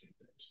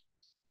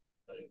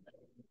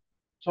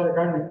 Sorry, I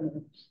can't.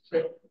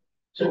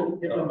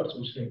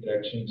 social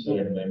interactions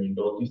and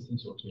all these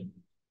things also.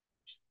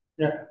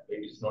 Yeah.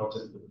 It's not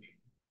just the brain.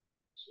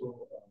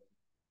 So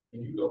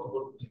when you talk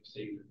about things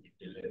like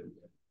mental health,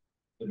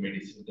 the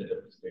medicine that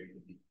are prescribed to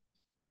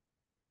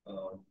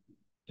people,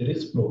 there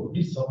is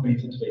probably some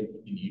reasons why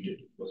we need it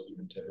because we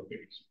don't have a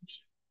better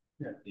solution.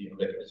 Yeah.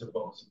 Like as a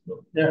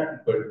possible. Yeah.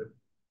 But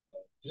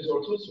there's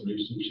also a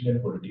social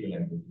and political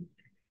angle.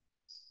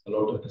 A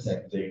lot of this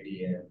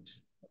anxiety and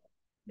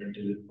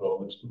mental health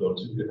problems could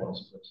also be the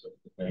consequence of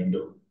the kind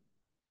of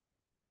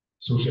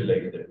social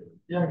life that we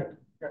Yeah.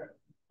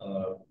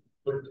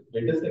 but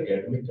where does the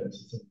academic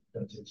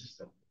consensus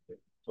come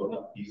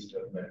for these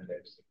drug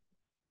manufacturers?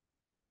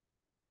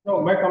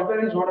 No, my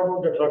complaint is not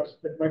about the drugs.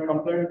 My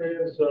complaint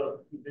is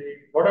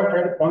what I'm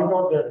trying to point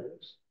out there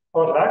is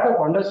for lack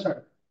of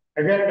understanding.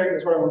 Again, like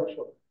that's what I want to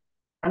show.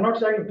 I'm not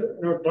saying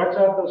drugs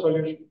are the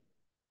solution,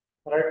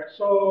 right?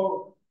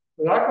 So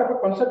lack of a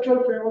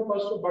conceptual framework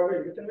first to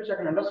within which I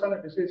can understand the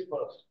disease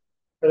first.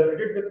 Whether we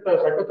did with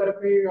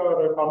psychotherapy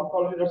or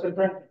pharmacology, that's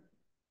different.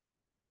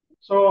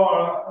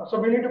 So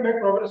we need to make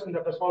progress in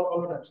that. That's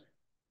all that I'm saying.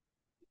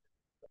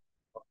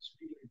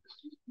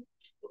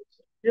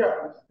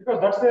 Yeah, because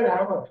that's their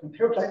hammer. They've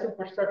tried to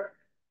push that,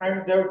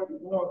 and they've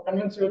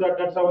convince you that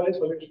that's the only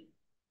solution.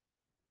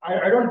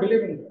 I don't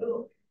believe in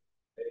that.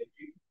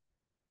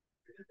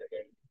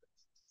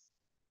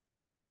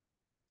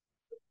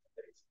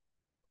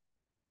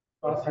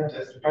 I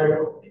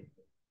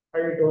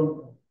don't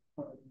know.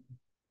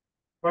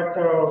 But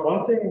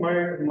one thing,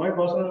 my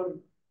personal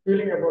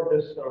feeling about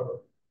this,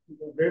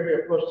 the way we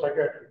approach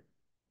psychiatry,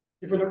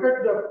 if you look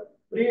at the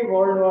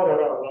pre-World War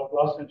era of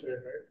last century,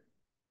 right,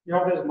 you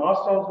have these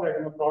masters like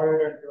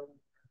Freud and Jung,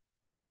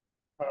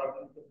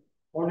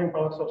 founding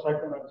fathers of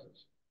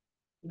psychoanalysis.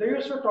 They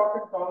used to talk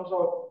in terms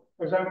of,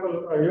 for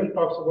example, Jung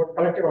talks about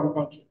collective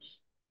unconscious,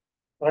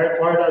 right?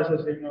 Freud has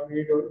this, need,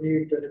 libido,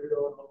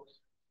 and all this.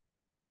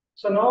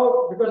 So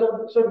now, because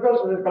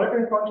the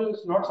collective unconscious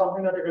is not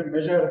something that you can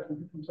measure,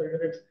 so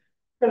it's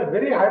the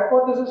very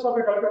hypothesis of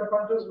a collective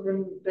unconscious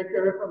will take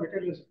away from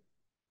materialism.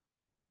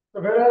 So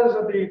whereas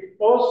the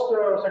post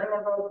second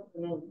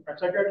one,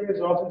 psychiatry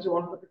is also you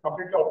want to be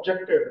completely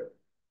objective.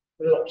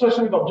 There's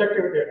obsession with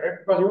objectivity, right?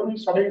 Because you only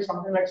studying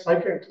something like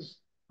psyche, which is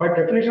by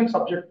definition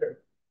subjective.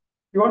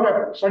 You want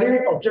to study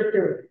it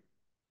objectively,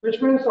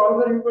 which means all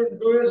that you will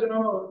do is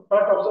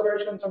collect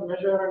observations and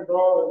measure and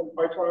draw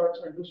pie charts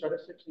and do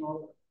statistics and all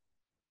that.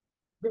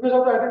 Because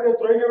of that, I think they're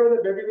throwing away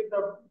the baby with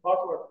the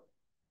bathwater.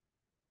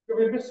 We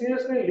will be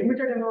seriously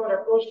limited in our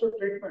approach to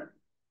treatment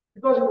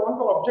because we want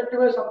to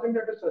objectivize something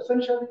that is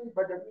essentially,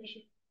 by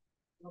definition,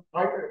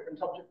 private and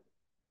subjective.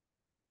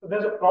 So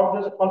there's a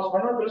problem, there's a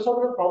fundamental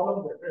philosophical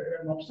problem there,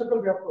 an obstacle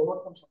we have to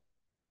overcome.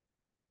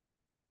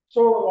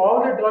 So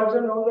all the drugs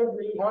and all that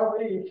will have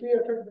very iffy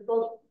effect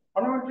because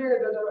fundamentally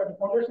at the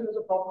foundation there's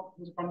a problem,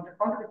 there's a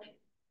contradiction.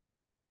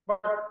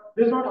 But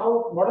this is not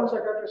how modern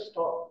psychiatrists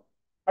talk.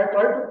 I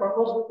try to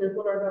converse with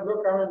people and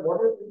look, what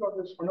do you think of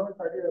these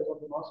fundamental ideas of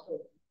the master?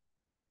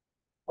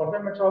 For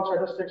them, it's all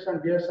statistics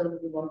and DSM,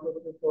 1,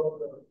 2, 3, 4.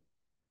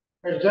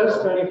 It's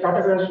just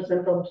categorizing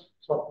symptoms.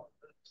 So,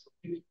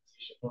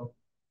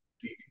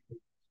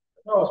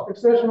 no,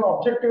 fixation of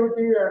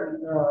objectivity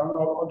and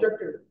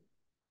objectivity.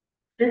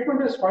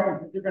 Treatment is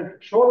fine. If you can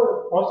show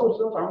the positive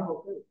results, I'm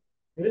okay.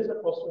 There is a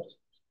positive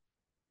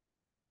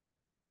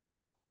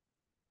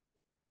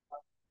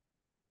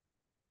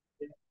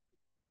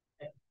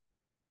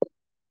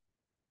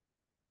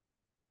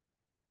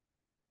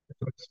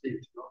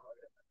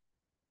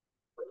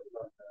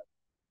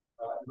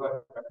You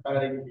are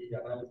comparing the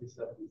analysis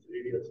of this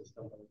radio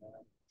system.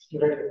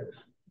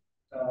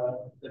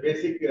 The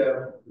basic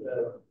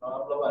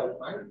problem I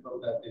find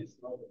from that is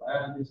the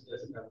biologist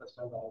doesn't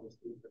understand all these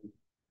things.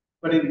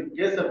 But in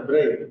case of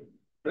brain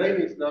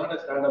is not a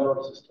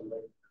standalone system.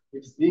 Right?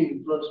 It's being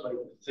influenced by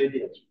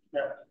society.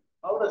 Yeah.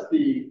 How does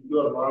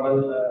your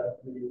model,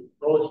 the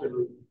approach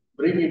will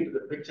bring into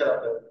the picture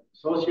of the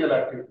social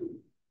activity,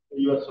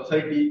 your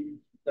society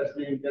that's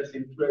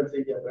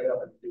influencing your brain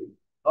activity?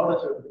 How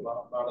does your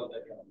model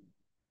that?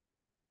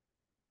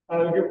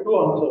 I'll give two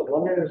answers.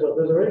 One is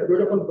there's a very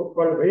beautiful book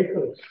called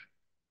Vehicles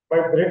by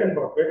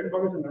Breitenberg.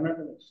 Breitenberg is an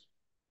anatomist.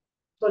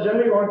 So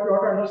generally, you want to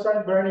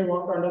understand brain, you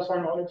want to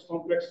understand all its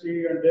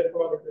complexity, and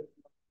therefore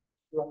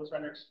you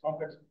understand its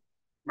complex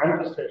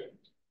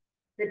manifestations.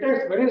 It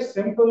takes very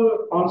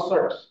simple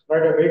constructs,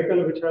 like a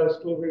vehicle which has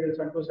 2 wheels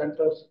and 2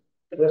 sensors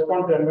to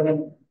respond to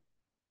environment.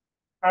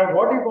 And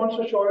what he wants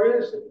to show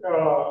is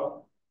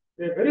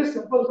a very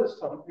simple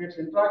system, its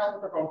interaction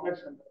with a complex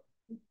environment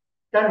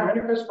can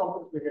manifest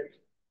complex behavior.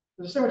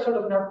 The system itself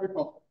doesn't have to be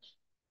complex.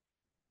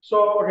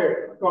 So,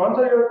 okay, to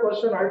answer your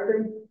question, I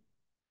think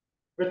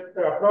with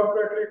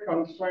appropriately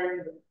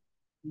constrained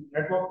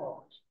network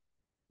models,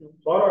 you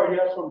borrow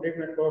ideas from deep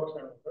networks,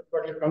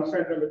 but you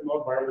constrain them with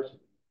more biology.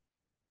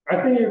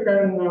 I think you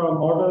can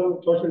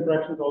model social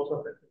interactions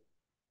also.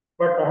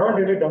 But I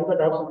haven't really done that.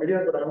 I have some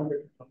ideas, but I haven't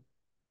really done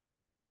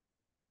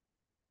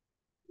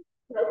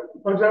that.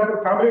 For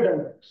example, family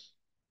dynamics,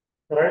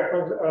 right?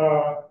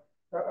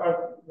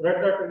 I've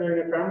read that in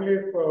a family,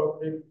 if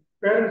the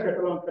parents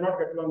cannot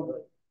get along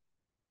well,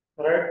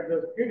 right?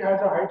 The kid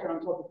has a high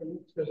chance of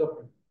becoming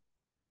schizophrenic.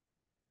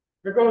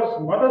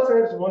 Because mother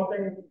says one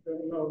thing,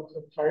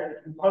 the child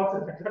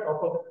impulses exact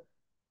opposite.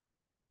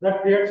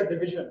 That creates a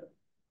division.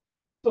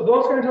 So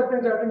those kinds of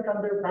things I think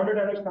can be family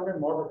dynamics can be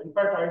modeled. In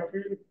fact, I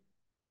feel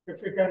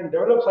if we can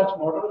develop such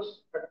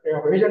models,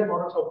 Bayesian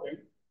models of brain,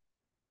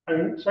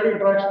 and study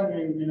interaction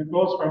in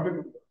close family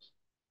members,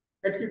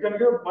 you can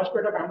give much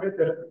better family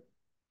therapy.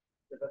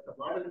 The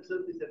model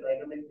itself is a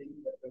dynamic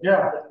thing.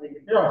 Yeah,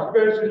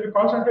 because you're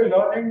constantly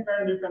learning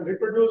and you can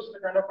reproduce the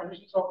kind of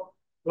conditions of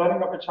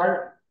learning of a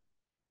child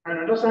and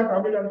understand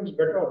family dynamics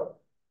better,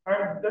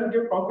 and then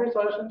give concrete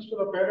suggestions to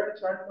the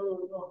parents and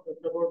to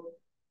about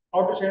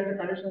how to change the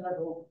conditions at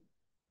home.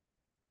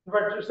 In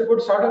fact, it's a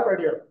good startup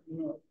idea,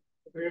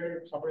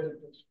 creating somebody's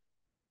interest.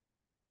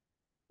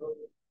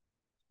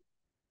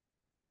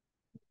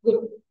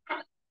 Good.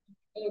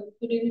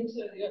 Good evening,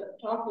 sir. Your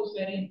talk was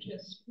very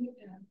interesting,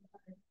 and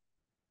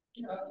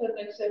I felt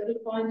like several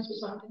points were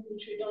something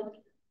which we don't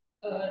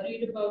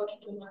read about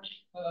too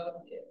much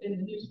in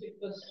the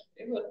newspapers.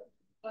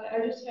 But I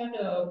just had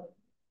a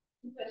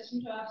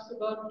question to ask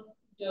about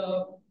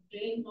the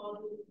brain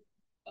model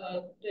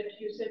that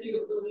you said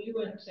you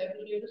and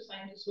several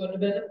neuroscientists were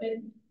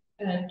developing,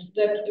 and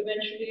that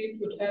eventually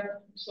would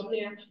have so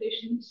many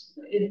applications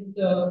in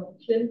the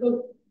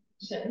clinical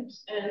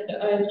sense. And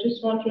I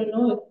just want to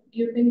know, do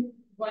you think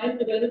while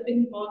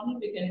developing the model,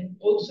 we can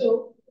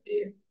also,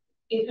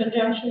 in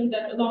conjunction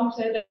that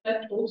alongside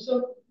that,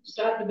 also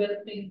start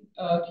developing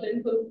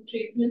clinical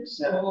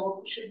treatments,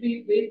 or should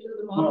we wait till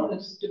the model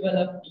is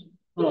developed?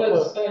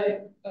 Because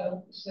I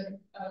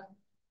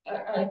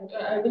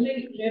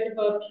really read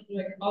about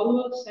like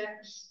Oliver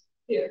Sacks,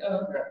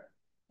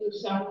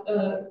 some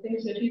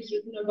things that he's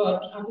written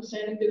about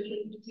understanding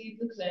different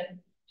diseases and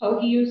how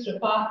he used a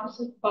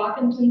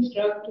Parkinson's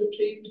drug to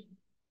treat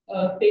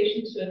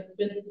patients who have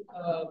been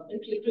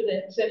inflicted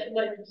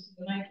encephalitis in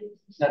the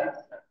 1960s.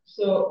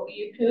 So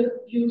you could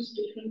use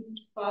different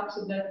parts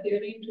of that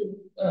theory to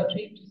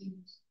treat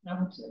disease.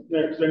 Yeah,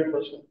 excellent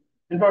question.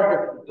 In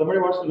fact, if somebody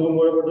wants to know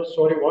more about the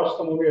story, watch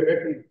the movie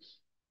Awakenings.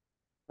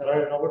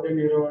 Right, Robert De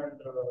Niro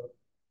and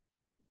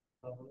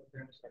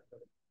famous actor.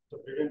 So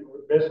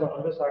based on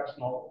Oliver Sacks'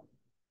 novel.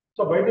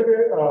 So by the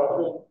way,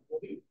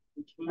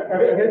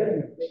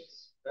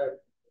 Awakenings.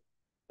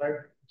 Right.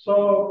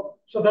 So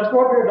that's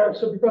what we have done.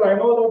 So because I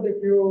know that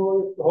if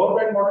the whole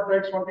brain model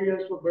takes 20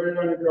 years to build,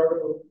 and if you have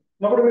to,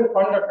 nobody will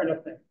fund that kind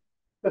of thing.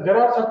 So there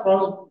are some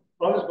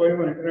projects going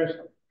on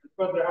internationally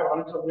because they have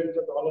hundreds of millions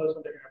of dollars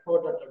and they can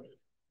afford that luxury.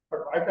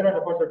 But I cannot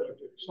afford that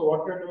luxury. So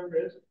what we're doing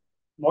is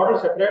model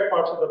separate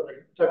parts of the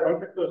brain which are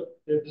connected to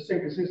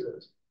distinct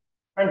diseases,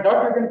 and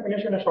that you can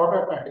finish in a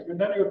shorter time. And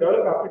then you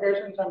develop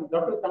applications, and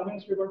that will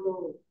convince people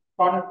to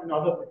fund in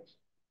other things.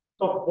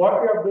 So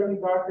what we are doing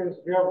that is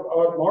we have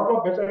our model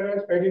of basal area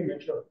is fairly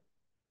mature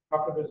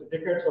after this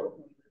decades of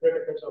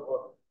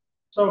work.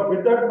 So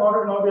with that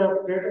model now we are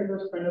creating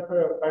this kind of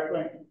a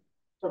pipeline.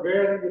 So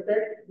where we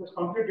take this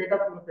complete data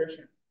from the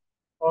patient,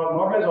 our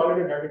model is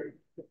already ready.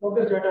 We put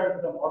this data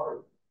into the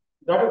model.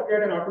 That will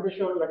create an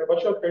artificial, like a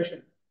virtual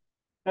patient.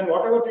 And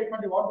whatever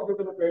treatment you want to give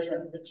to the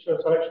patient, which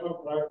selection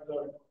of drugs,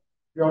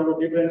 you want to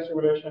deep brain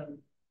stimulation,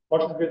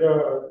 what should be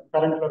the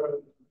current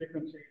level,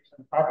 frequencies,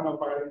 and pattern of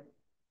firing,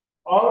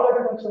 all that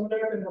you can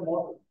simulate in the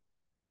model.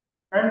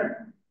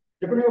 And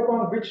depending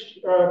upon which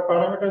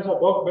parameters are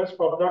work best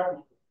for that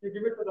model, you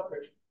give it to the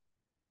patient.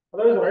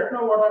 Otherwise, right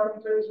now what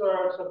happens is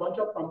it's a bunch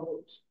of thumb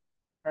rules,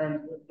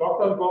 and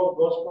doctors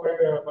goes by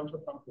a bunch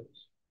of thumb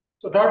rules.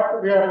 So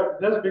that we are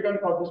just begun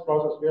for this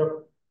process. We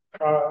have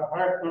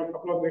had a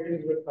couple of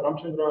meetings with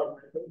Ramchandra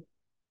Medical,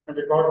 and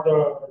we got the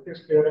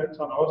ethics clearance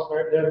on our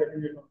side. They are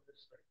getting it on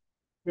this side.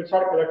 We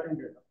start collecting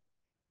data.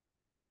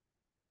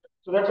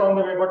 So that's on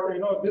the way. But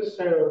this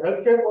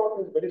healthcare work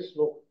is very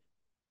slow.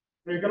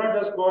 You cannot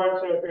just go and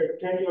say, okay,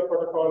 change your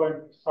protocol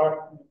and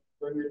start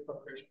doing it for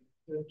patients.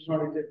 It's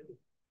not easy to.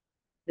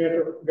 You have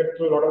to get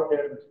through a lot of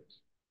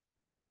clearances.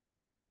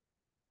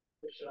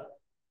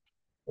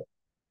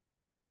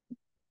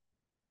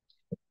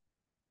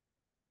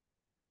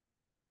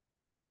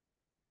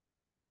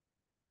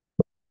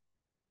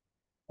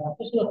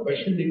 Just a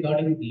question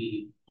regarding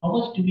how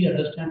much do we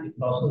understand the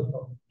process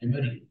of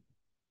memory?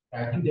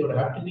 I think there would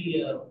have to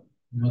be a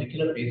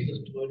molecular basis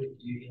to it if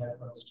we have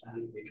to understand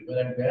it well,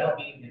 and where are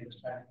we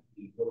understanding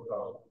the whole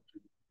process?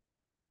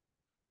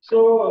 So,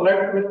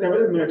 like with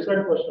everything,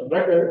 excellent question.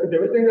 Like with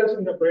everything else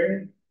in the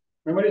brain,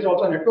 memory is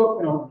also a network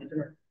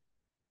phenomenon.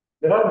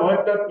 There are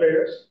molecular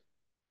players,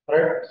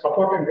 right,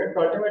 supporting it.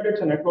 Ultimately, it's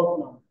a network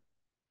phenomenon.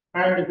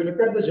 And if you look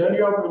at the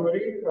journey of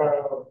memory,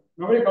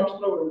 memory comes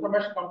through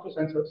information comes through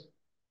sensors,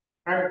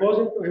 and it goes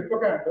into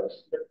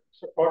hippocampus,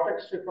 so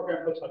cortex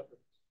hippocampal circuit,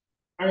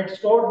 and it's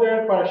stored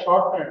there for a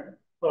short time,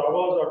 for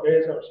hours or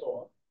days or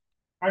so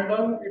on, and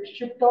then it's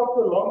shipped out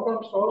to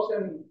long-term stores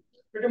in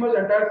pretty much the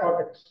entire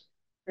cortex.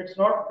 It's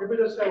not, people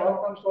just say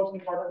long-term stores in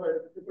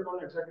cortex, people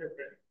don't exactly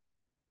get it.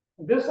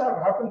 This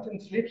happens in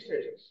sleep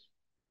stages,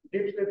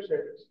 deep sleep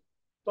stages.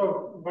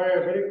 So by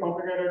a very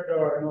complicated,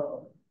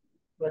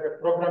 like a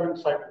programming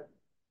cycle.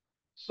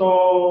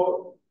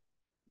 So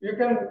you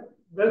can,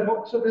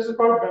 so this is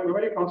called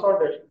memory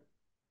consolidation.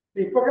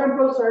 The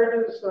hippocampal side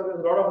is, there's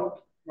a lot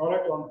of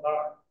knowledge on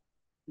that.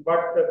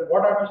 But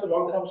what happens to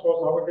long-term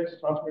stores nowadays is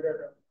transmitted,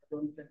 I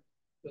don't think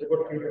there's a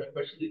good thing. The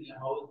question is,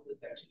 how is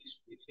this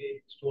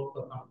actually stored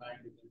for some time?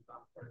 You can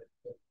transfer it.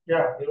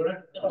 Yeah. They don't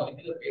have the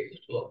molecular basis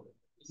to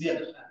we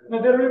understand. Now,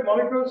 there will be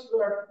molecules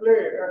at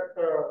play at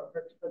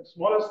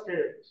smaller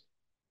scales,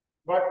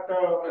 but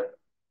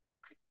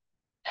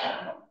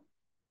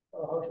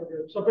how should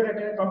you? So, when in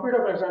a computer,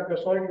 for example,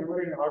 storing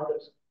memory in hard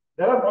disk,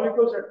 there are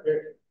molecules at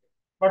play,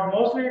 but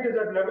mostly it is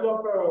at level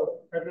of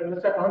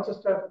let's say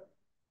transistor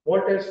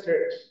voltage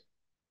states,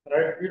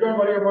 right? You don't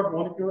worry about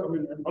molecule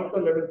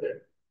level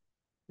there.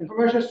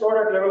 Information is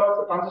stored at level of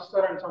the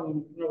transistor and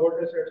some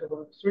voltage states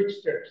or switch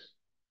states.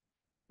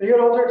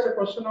 Here also, it's a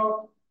question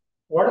of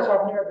what is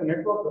happening at the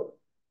network level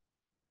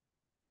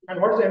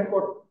and what is the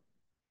input.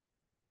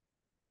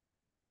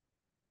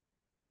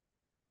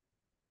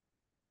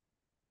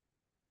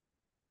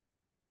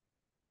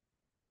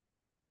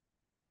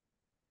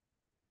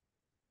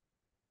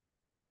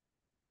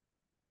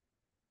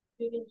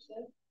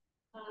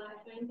 I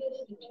find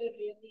this lecture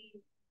really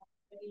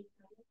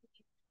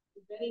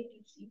very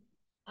interesting.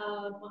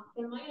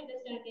 From my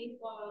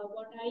understanding,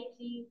 what I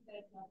see is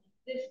that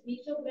this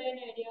meso-brain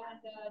idea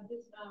and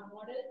this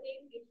model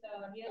thing is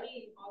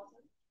really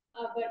awesome.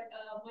 But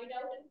my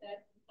doubt is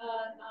that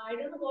I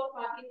don't know about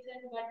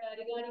Parkinson, but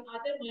regarding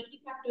other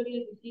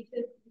multifactorial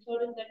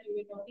disorders that you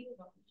were talking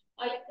about,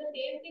 if the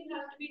same thing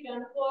has to be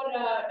done for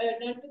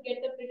done to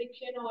get the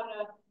prediction or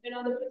the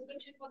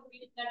prescription for the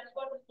patient, that is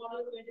what this model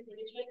is going to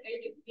predict.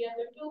 Like if we are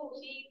going to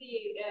see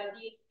we are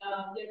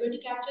going to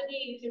capture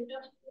the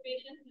symptoms of the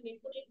patient and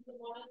input it into the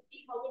model,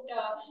 see how it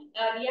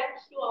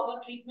reacts to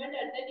our treatment,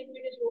 and then if it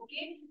is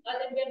okay,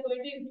 then we are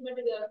going to implement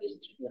it in the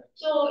patient. Yeah.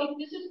 So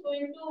if this is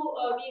going to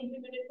be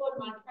implemented for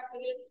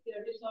multifactorial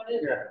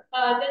disorders,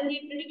 then the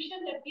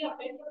prediction that we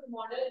apply for the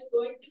model is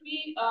going to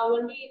be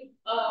only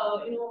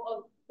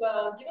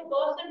give a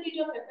percentage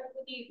of effect to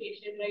the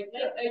patient, right?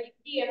 Like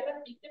the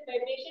effect, if the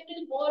patient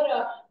is more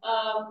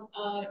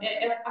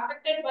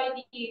affected by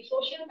the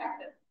social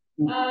factor,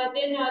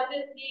 then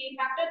the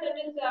factor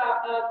that is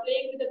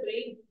playing with the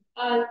brain,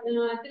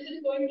 this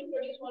is going to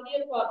produce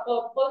only a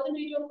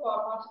percentage of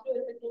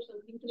positive effect or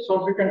something.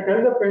 So we can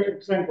tell the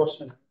patient, same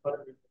question.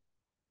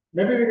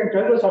 Maybe we can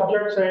tell the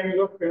subject saying,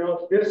 look,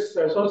 this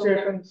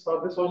associations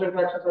or this social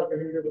interactions are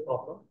giving you the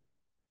problem.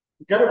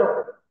 Get rid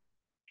of it.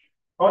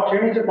 Or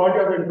change the quality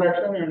of the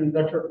interaction, and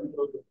that should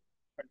improve it.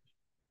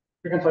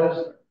 We can suggest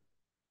that.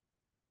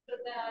 So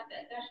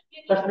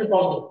that should be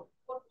possible.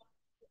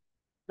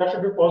 That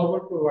should be possible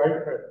to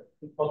identify.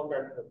 It's possible to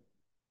identify.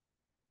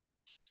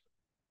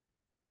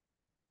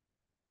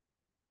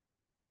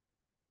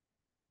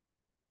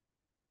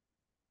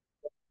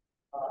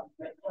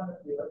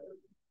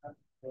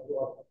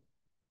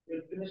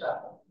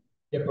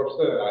 Yeah,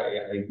 Professor, I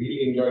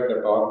really enjoyed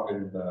the talk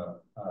and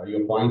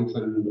your points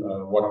and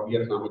what we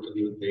as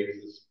pharmaceutical face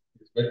is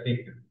well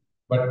taken.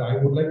 But I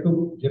would like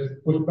to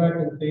just push back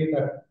and say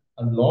that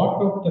a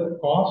lot of the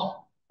cost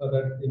that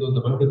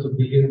the hundreds of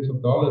billions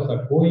of dollars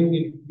are going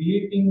in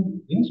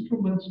creating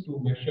instruments to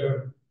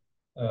measure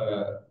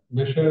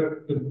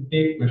to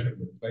take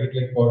measurements, right?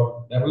 Like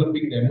for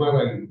developing the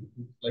MRI,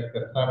 like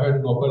the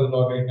 7 Nobel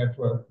laureate have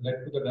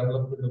led to the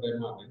development of the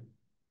MRI,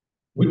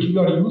 which you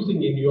are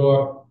using in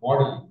your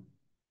modeling.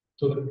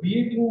 So the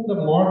creating the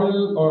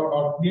model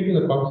or creating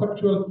a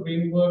conceptual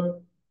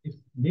framework is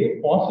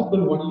made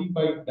possible only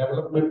by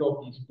development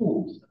of these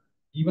tools.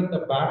 Even the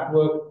back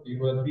work,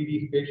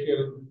 3D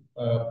spatial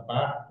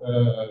back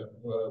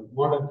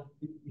model,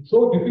 it's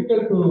so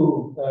difficult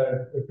to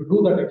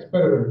do that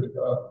experiment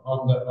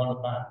on a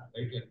back,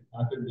 right? Like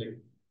as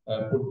in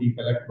put these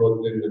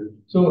electrodes in.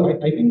 So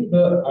I think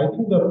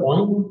the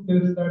point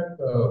is that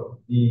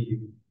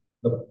the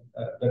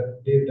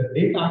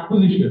data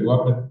acquisition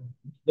or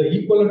the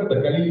equivalent of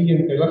the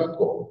Galilean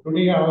telescope.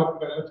 Today, our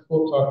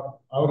telescopes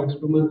our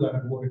instruments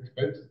are more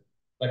expensive.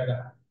 Like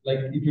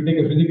if you take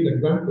a physics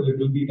example, it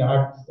will be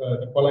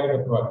the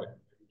Collider project,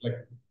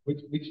 like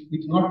which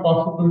not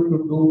possible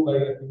to do by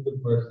a single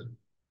person.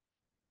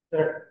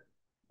 Correct.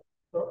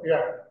 So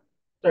yeah,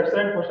 it's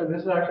excellent question.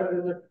 This is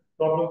a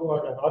problem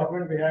for an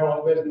argument we have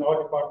always in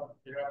our department.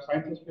 We have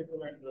sciences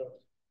people and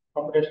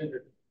computation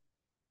people.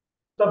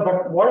 So,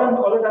 but what I'm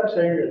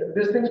saying is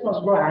these things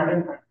must go hand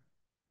in hand.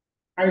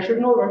 I should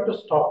know when to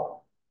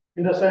stop.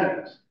 In the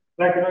sense,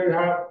 like you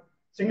have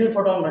single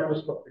photon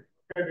microscopy.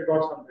 Okay, we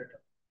got some data.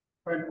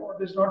 Fine. Oh,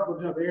 this is not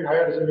good enough. We need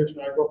higher resolution.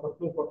 I go for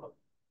 2 photons.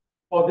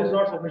 Oh, this is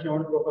not sufficient. I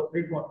want to go for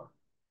 3 photons.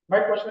 My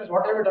question is,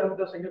 what have you done with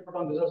the single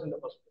photon results in the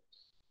first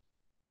place?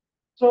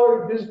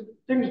 So if these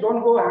things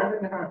don't go hand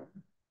in hand,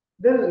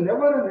 there is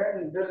never an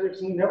end.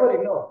 It's never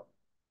enough.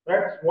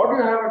 Right? What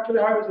you actually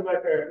have is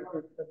like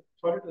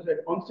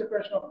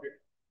concentration of data.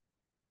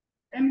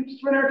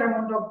 Infinite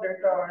amount of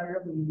data, and you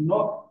have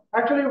no.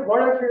 Actually,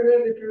 what I feel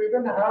is if you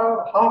even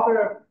have half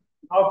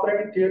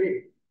brain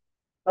theory,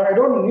 then I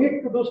don't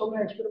need to do so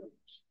many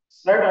experiments.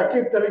 Right? I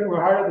keep telling you,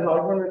 I had this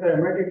argument with the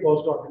MIT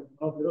postdoc in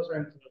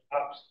neuroscience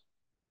labs.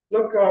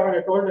 Look, when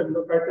I told him,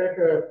 look, I take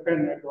a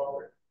pen and draw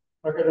it.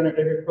 Okay, then I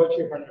take a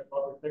kerchief and I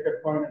draw it, take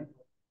a coin and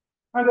draw it.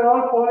 And they're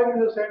all falling in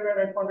the same way,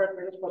 900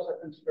 meters per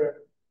second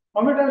square.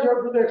 How many times you have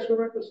to do the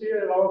experiment to see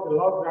the law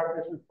of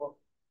gravitation force?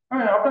 I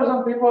mean, after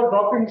some people are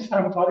dropping,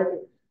 I'm sorry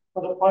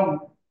for the fun,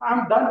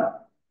 I'm done.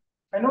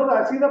 I know that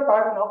I see the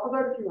pattern. After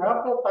that, if you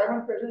have the time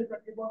and patience, you can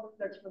keep on with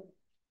the experiment.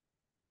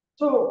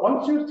 So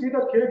once you see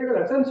the theoretical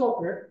essence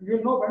of it, you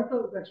know when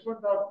the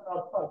experiments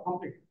are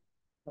complete,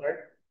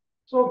 right?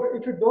 So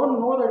if you don't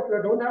know that,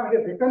 you don't have any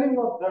reckoning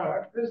of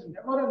that, there is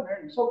never an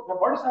end. So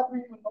what is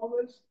happening now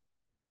is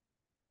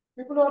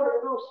people are,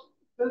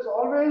 there's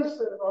always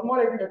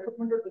more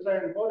equipment to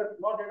design,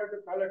 more data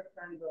to collect,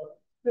 and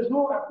there's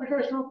no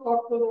application of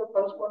thought to the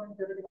corresponding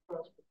theoretical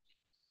aspect.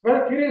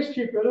 Well, theory is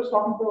cheap. You're just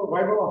talking to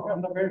Vaibhav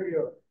on the way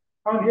here.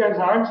 And he has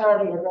hands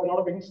had like a lot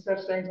of instead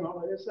saying and all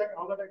that. He's saying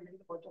all that I need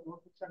a bunch of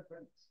notebooks and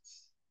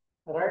pens.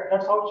 Right?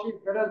 That's how cheap.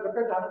 Whereas look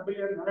at $100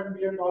 billion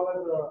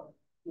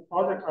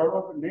project, I don't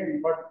know the name,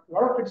 but a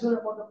lot of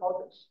criticism about the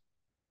projects.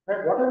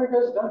 Right? What have you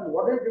guys done?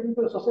 What are you giving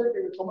to the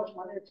society with so much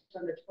money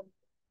and expense?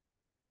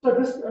 So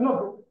this,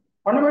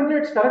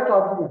 fundamentally it's correct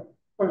argument.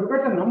 But look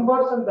at the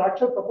numbers and the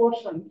actual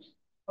proportions,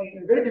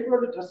 it's very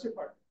difficult to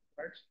justify,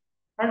 right?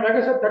 And like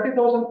I said,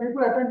 30,000 people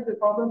attend the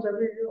conference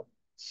every year.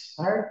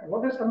 Right?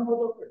 What is coming out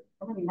of it?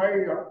 I mean, my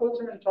uncles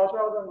and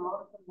chachas and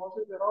aunts and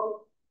Moses, they're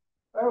all,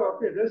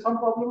 okay, there's some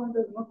problem and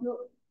there's no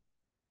cure.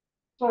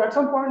 So at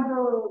some point,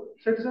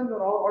 citizens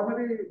or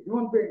ordinary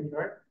human beings,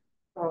 right,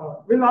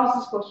 will ask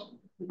this question.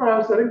 If I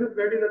was telling this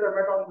lady that I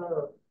met on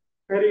the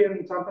ferry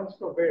in San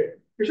Francisco Bay,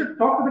 you should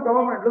talk to the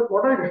government. Look,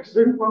 what are you guys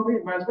doing for me?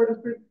 My husband has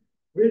been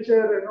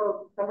wheelchair,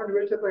 come in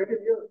wheelchair for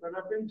 18 years, and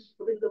I've been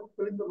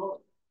filling the load.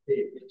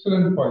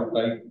 Excellent point.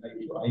 I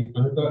agree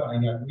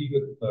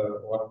with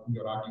what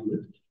you're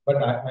arguing, but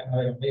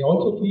I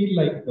also feel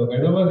like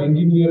whenever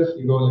engineers,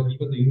 like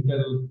even the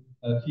Intel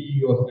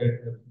CEO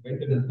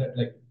went in and said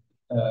like,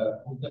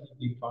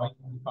 we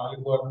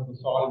were to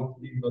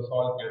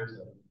solve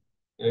cancer,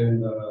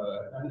 and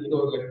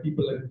like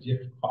people like Jeff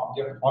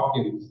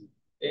Hawkins,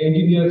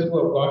 engineers who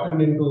have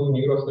gotten into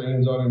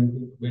neuroscience or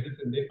into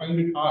medicine, they find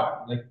it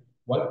hard. Like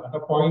at a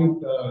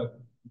point,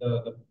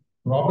 the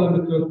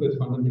problem itself is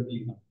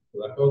fundamentally hard. So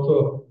that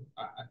also,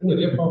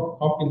 Jeff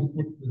Hawkins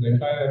put his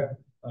entire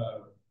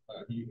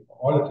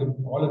all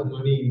his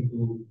money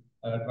into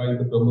trying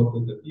to come up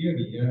with the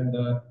theory, and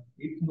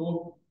it's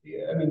no.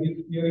 I mean,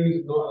 this theory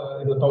is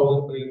not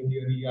thousand brain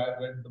theory.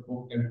 I read the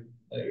book, and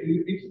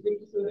it's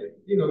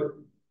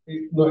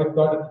it's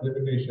got its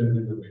limitations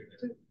in a way.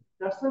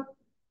 That's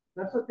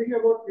the thing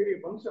about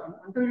theory.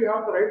 Until you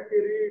have the right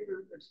theory,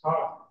 it's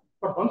hard.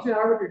 But once you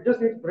have it, it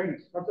just needs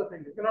brains. That's the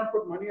thing. You cannot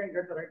put money and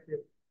get the right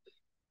theory.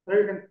 So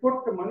you can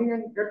put the money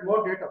and get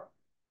more data,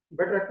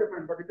 better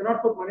equipment, but you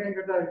cannot put money and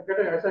get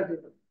an SI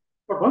Newton.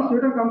 But once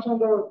Newton comes on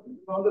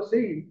the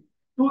scene,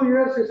 2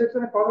 years he sits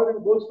in a corner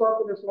in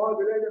Woolstock in a small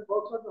village and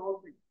works out the whole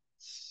thing.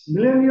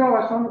 Millennia of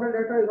astronomical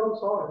data is all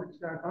solved. It's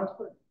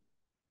transferred.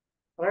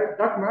 Right?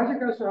 That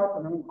magic has to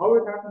happen. I mean, how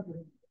it happens,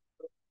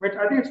 but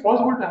I think it's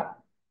possible to happen.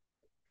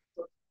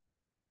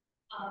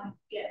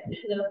 Yes,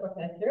 hello,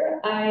 Professor.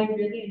 I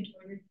really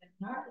enjoyed your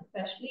seminar,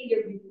 especially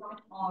your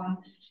viewpoint on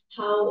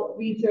how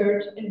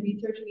research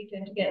we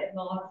tend to get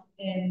lost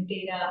in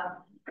data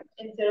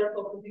instead of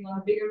focusing on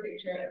the bigger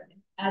picture,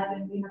 as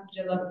in we have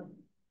to develop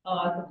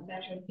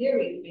substantial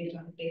theories based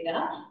on the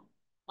data.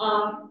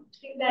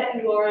 Seeing that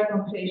you are a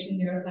computational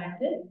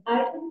neuroscientist,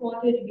 I just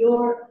wanted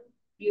your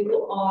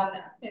view on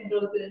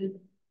Penrose's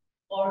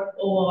or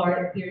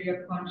OR theory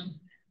of consciousness.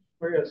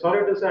 Oh, yeah,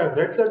 sorry to say, I've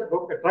read that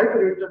book. I tried to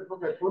read that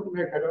book. I couldn't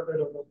make head of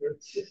it.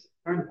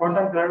 And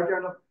quantum gravity,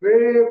 I'm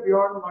way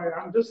beyond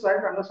I'm just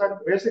trying to understand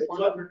basic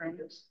quantum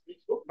mechanics.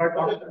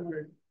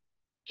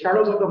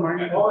 Shadows of the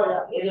Mind. Oh,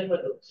 yeah.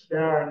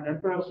 Yeah, and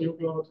Emperor's New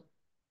Clothes.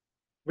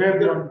 Way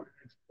beyond.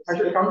 I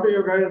should come to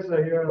you guys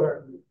here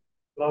and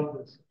learn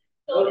this.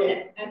 So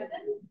in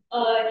essence,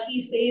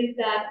 he says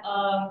that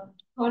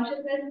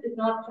consciousness is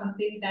not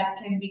something that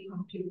can be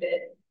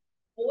computed.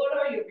 What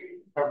are your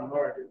views? I have no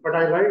idea. But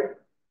I like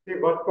the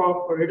work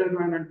of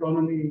Edelman and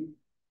Tononi,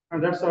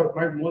 and that's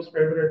my most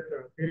favorite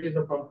theories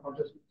of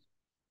consciousness.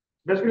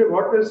 Basically,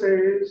 what they say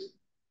is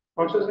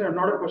consciousness is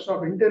not a question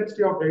of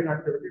intensity of brain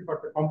activity,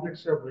 but the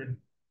complexity of brain.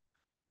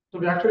 So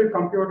we actually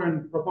compute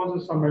and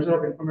propose some measure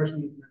of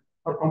information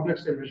or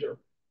complexity measure,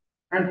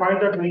 and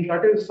find that when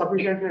that is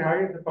sufficiently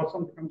high, the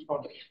person becomes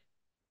conscious.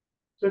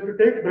 So if you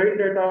take brain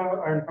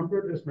data and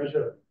compute this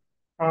measure,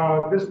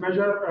 for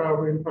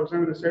example, in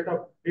the state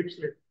of deep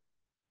sleep,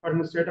 or in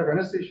a state of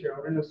anesthesia,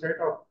 or in a state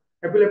of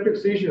epileptic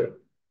seizure.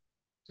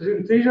 So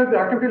in seizure, the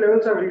activity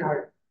levels are very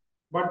high,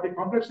 but the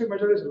complexity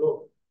measure is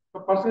low.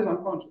 The person is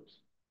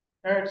unconscious.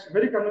 And it's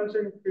very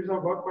convincing piece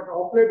of work, but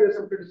of late there's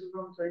some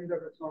criticism saying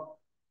that it's not,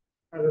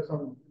 there's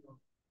some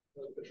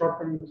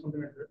shortcomings or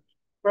something like that.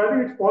 But I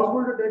think it's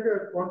possible to take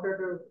a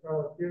quantitative,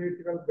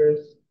 theoretical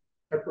based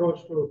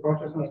approach to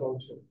consciousness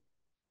also.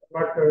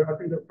 But I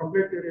think the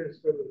complete theory is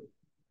still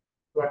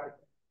lacking.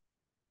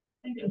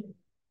 Thank you.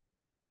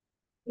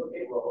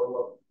 Okay,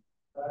 well,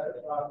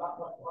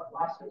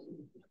 last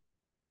question.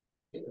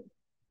 Thank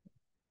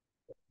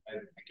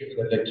you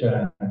for the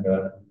lecture, and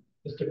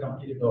just to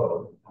complete it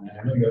all,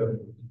 I know you're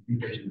in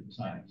computation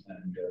science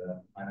and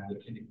I'm on the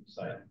clinical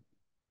side,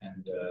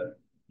 and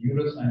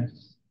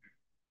neuroscience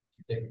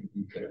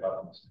technically get about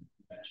conventional.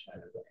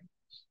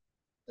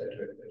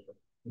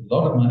 There's a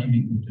lot of money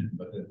being put in,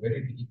 but there's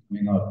very little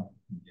coming out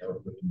in the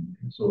output.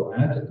 So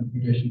as a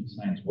computational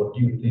science, what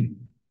do you think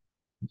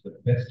is the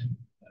best,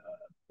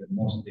 the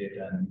most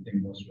data and the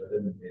most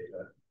relevant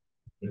data,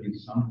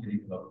 produce some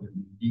clinical output?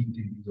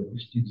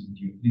 Which things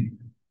do you think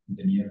in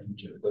the near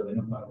future? Because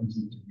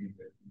Parkinson's disease,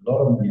 a lot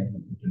of money has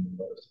been put in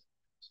a lot of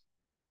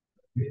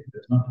things.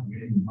 There's not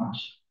really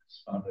much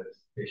as far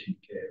as patient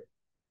care.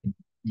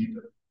 Need a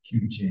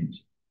huge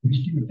change.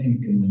 Which do you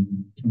think,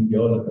 from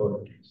your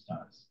laboratory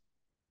stance,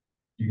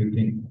 do you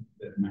think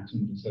that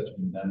maximum research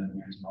being done and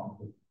maximum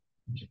output,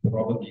 which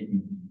probably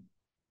will be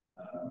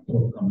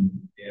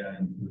forthcoming AI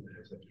and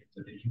etc.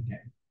 If you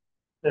can?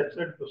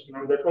 Excellent question.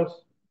 And that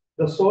was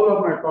the soul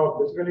of my talk.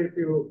 Basically, if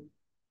you,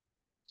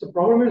 so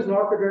problem is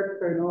not to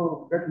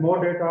get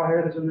more data,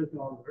 higher resolution,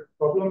 all that.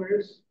 Problem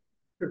is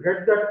to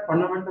get that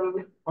fundamental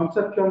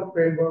conceptual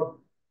framework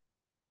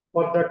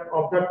for that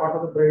of that part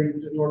of the brain,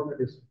 which is not the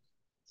distance.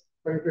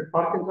 So if it's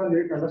Parkinson,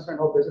 you need to understand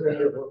how basal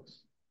ganglia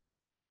works.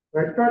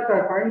 Right? In fact,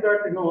 I find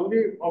that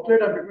only of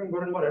late I'm becoming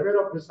more and more aware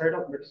of this side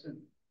of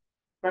medicine.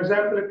 For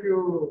example, if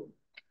you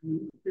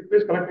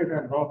please correct me if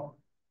I'm wrong.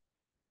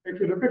 If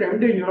you look at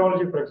MD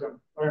neurology, for example,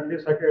 or MD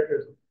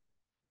psychiatry,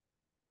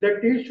 they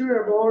teach you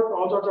about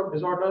all sorts of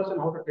disorders and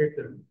how to treat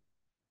them,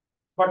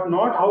 but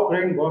not how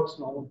brain works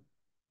normally.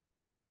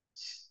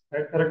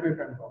 Right? Correct me if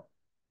I'm wrong.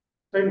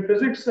 So in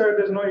physics,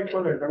 there's no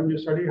equivalent. I mean, you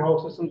study how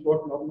systems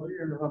work normally,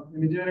 and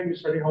in engineering, you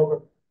study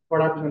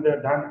what happens when they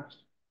are damaged.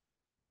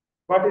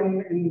 But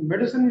in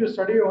medicine, you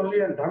study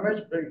only a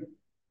damaged brain.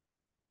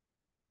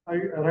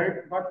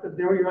 Right? But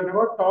you are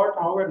never taught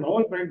how a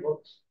normal brain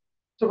works.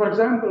 So, for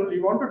example,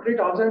 you want to treat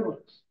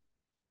Alzheimer's.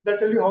 They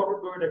tell you how to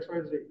do it X,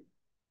 Y, Z.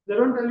 They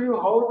don't tell you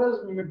how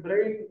does the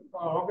brain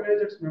organize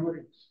its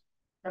memories,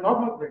 a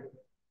normal brain.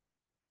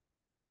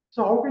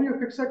 So how can you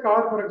fix a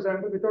car, for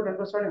example, without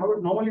understanding how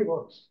it normally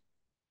works?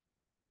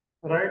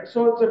 Right?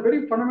 So it's a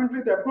very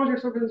fundamentally, the approach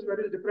itself is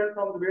very different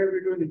from the way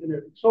we do in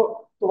engineering.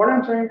 So what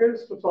I'm saying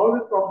is to solve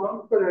this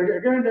problem, because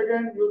again and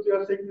again, you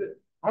are seeing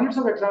hundreds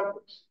of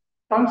examples.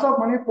 Tons of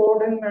money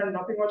poured in and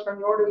nothing much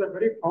coming out is a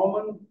very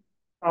common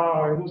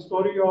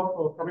story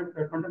of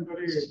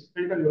contemporary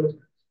clinical neuroscience.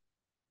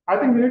 I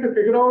think we need to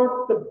figure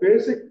out the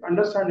basic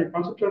understanding,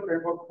 conceptual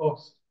framework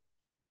first.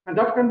 And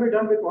that can be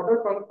done with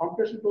whatever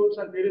computation tools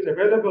and theories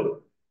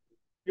available.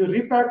 You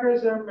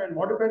repackage them and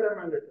modify them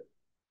a little.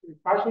 You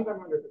fashion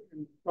them a little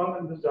and turn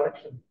in this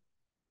direction.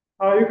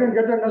 You can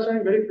get the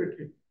understanding very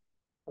quickly.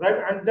 Right?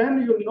 And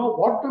then you know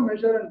what to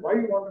measure and why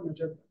you want to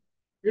measure them.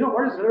 You know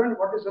what is relevant,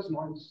 what is just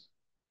noise.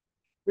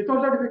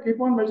 Without that, if you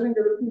keep on measuring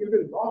everything, you'll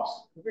be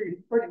lost. It will be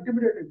quite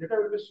intimidating. Data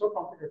will be so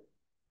complicated.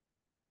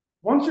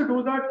 Once you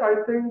do that,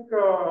 I think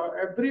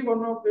every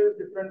one of these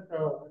different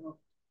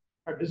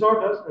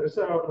disorders,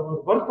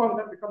 work on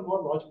them become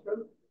more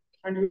logical,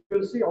 and you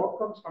will see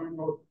outcomes coming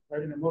out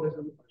right in a more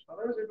reasonable fashion.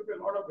 Otherwise, it will be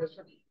a lot of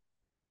wasted.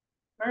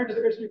 And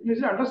it's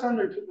easy to understand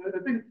it. I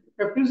think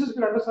a physicist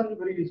will understand it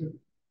very easily,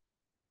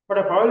 but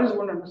a biologist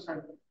won't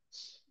understand it.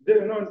 They,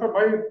 in fact,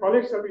 my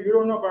colleagues tell me, you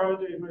don't know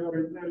biology, you're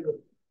engineer.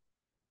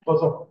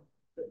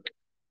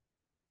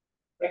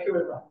 Thank you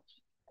very much.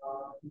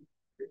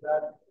 With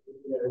that,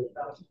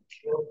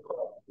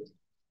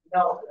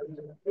 now,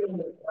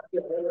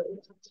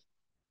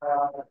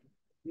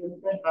 you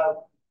can have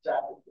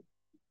chat.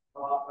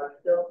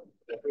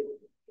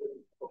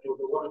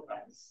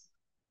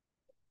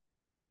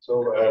 So,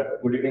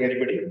 good evening,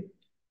 everybody.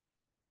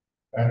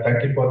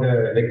 Thank you for the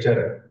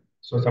lecture.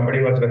 So, somebody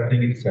was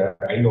referring it's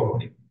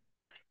eye-opening.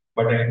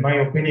 But in my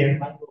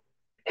opinion,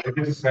 it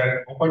is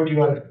opened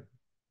your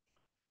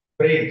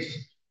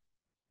brains.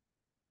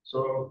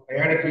 So, I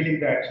had a feeling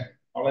that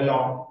all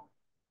along,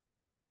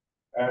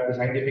 the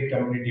scientific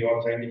community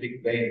or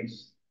scientific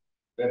brains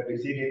were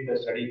busy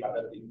with studying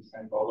other things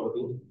and forgot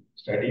to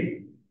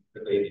study the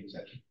brain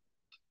itself.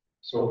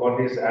 So for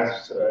this,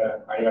 as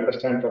I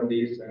understand from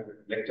this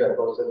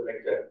professor's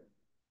lecture,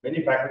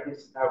 many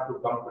faculties have to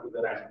come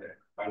together and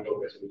find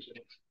out a solution.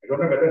 I don't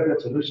know whether the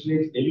solution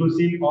is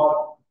elusive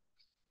or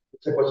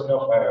it's a question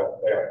of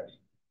priority.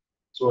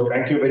 So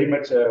thank you very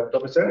much,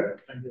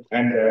 Professor, and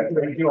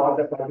thank you all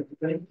the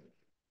participants.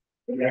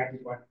 Very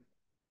active one.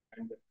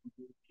 And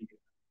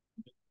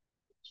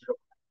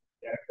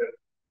Director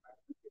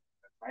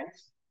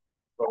Science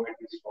provide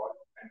this call,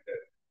 and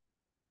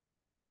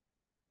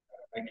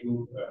thank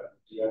you,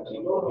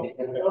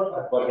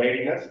 for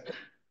guiding us.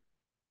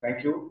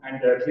 Thank you,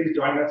 and please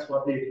join us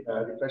for the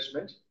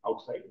refreshment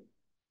outside.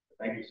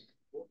 Thank you.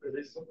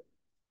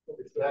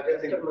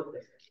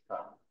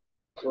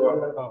 So,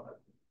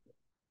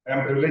 I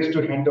am privileged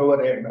to hand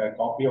over a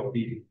copy of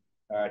the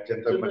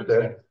gentleman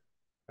there.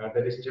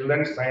 That is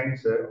Children's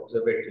Science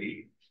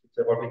Observatory. It's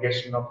a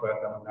publication of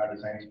Tamil Nadu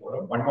Science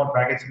Forum. One more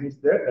magazine is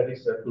there, that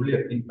is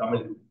Tuliyar in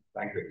Tamil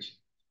language.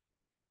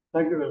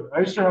 Thank you very much. I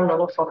used to have a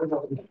lot of talking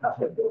about it.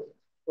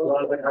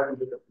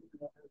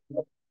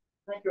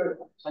 Thank you very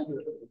much. Thank you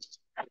very much.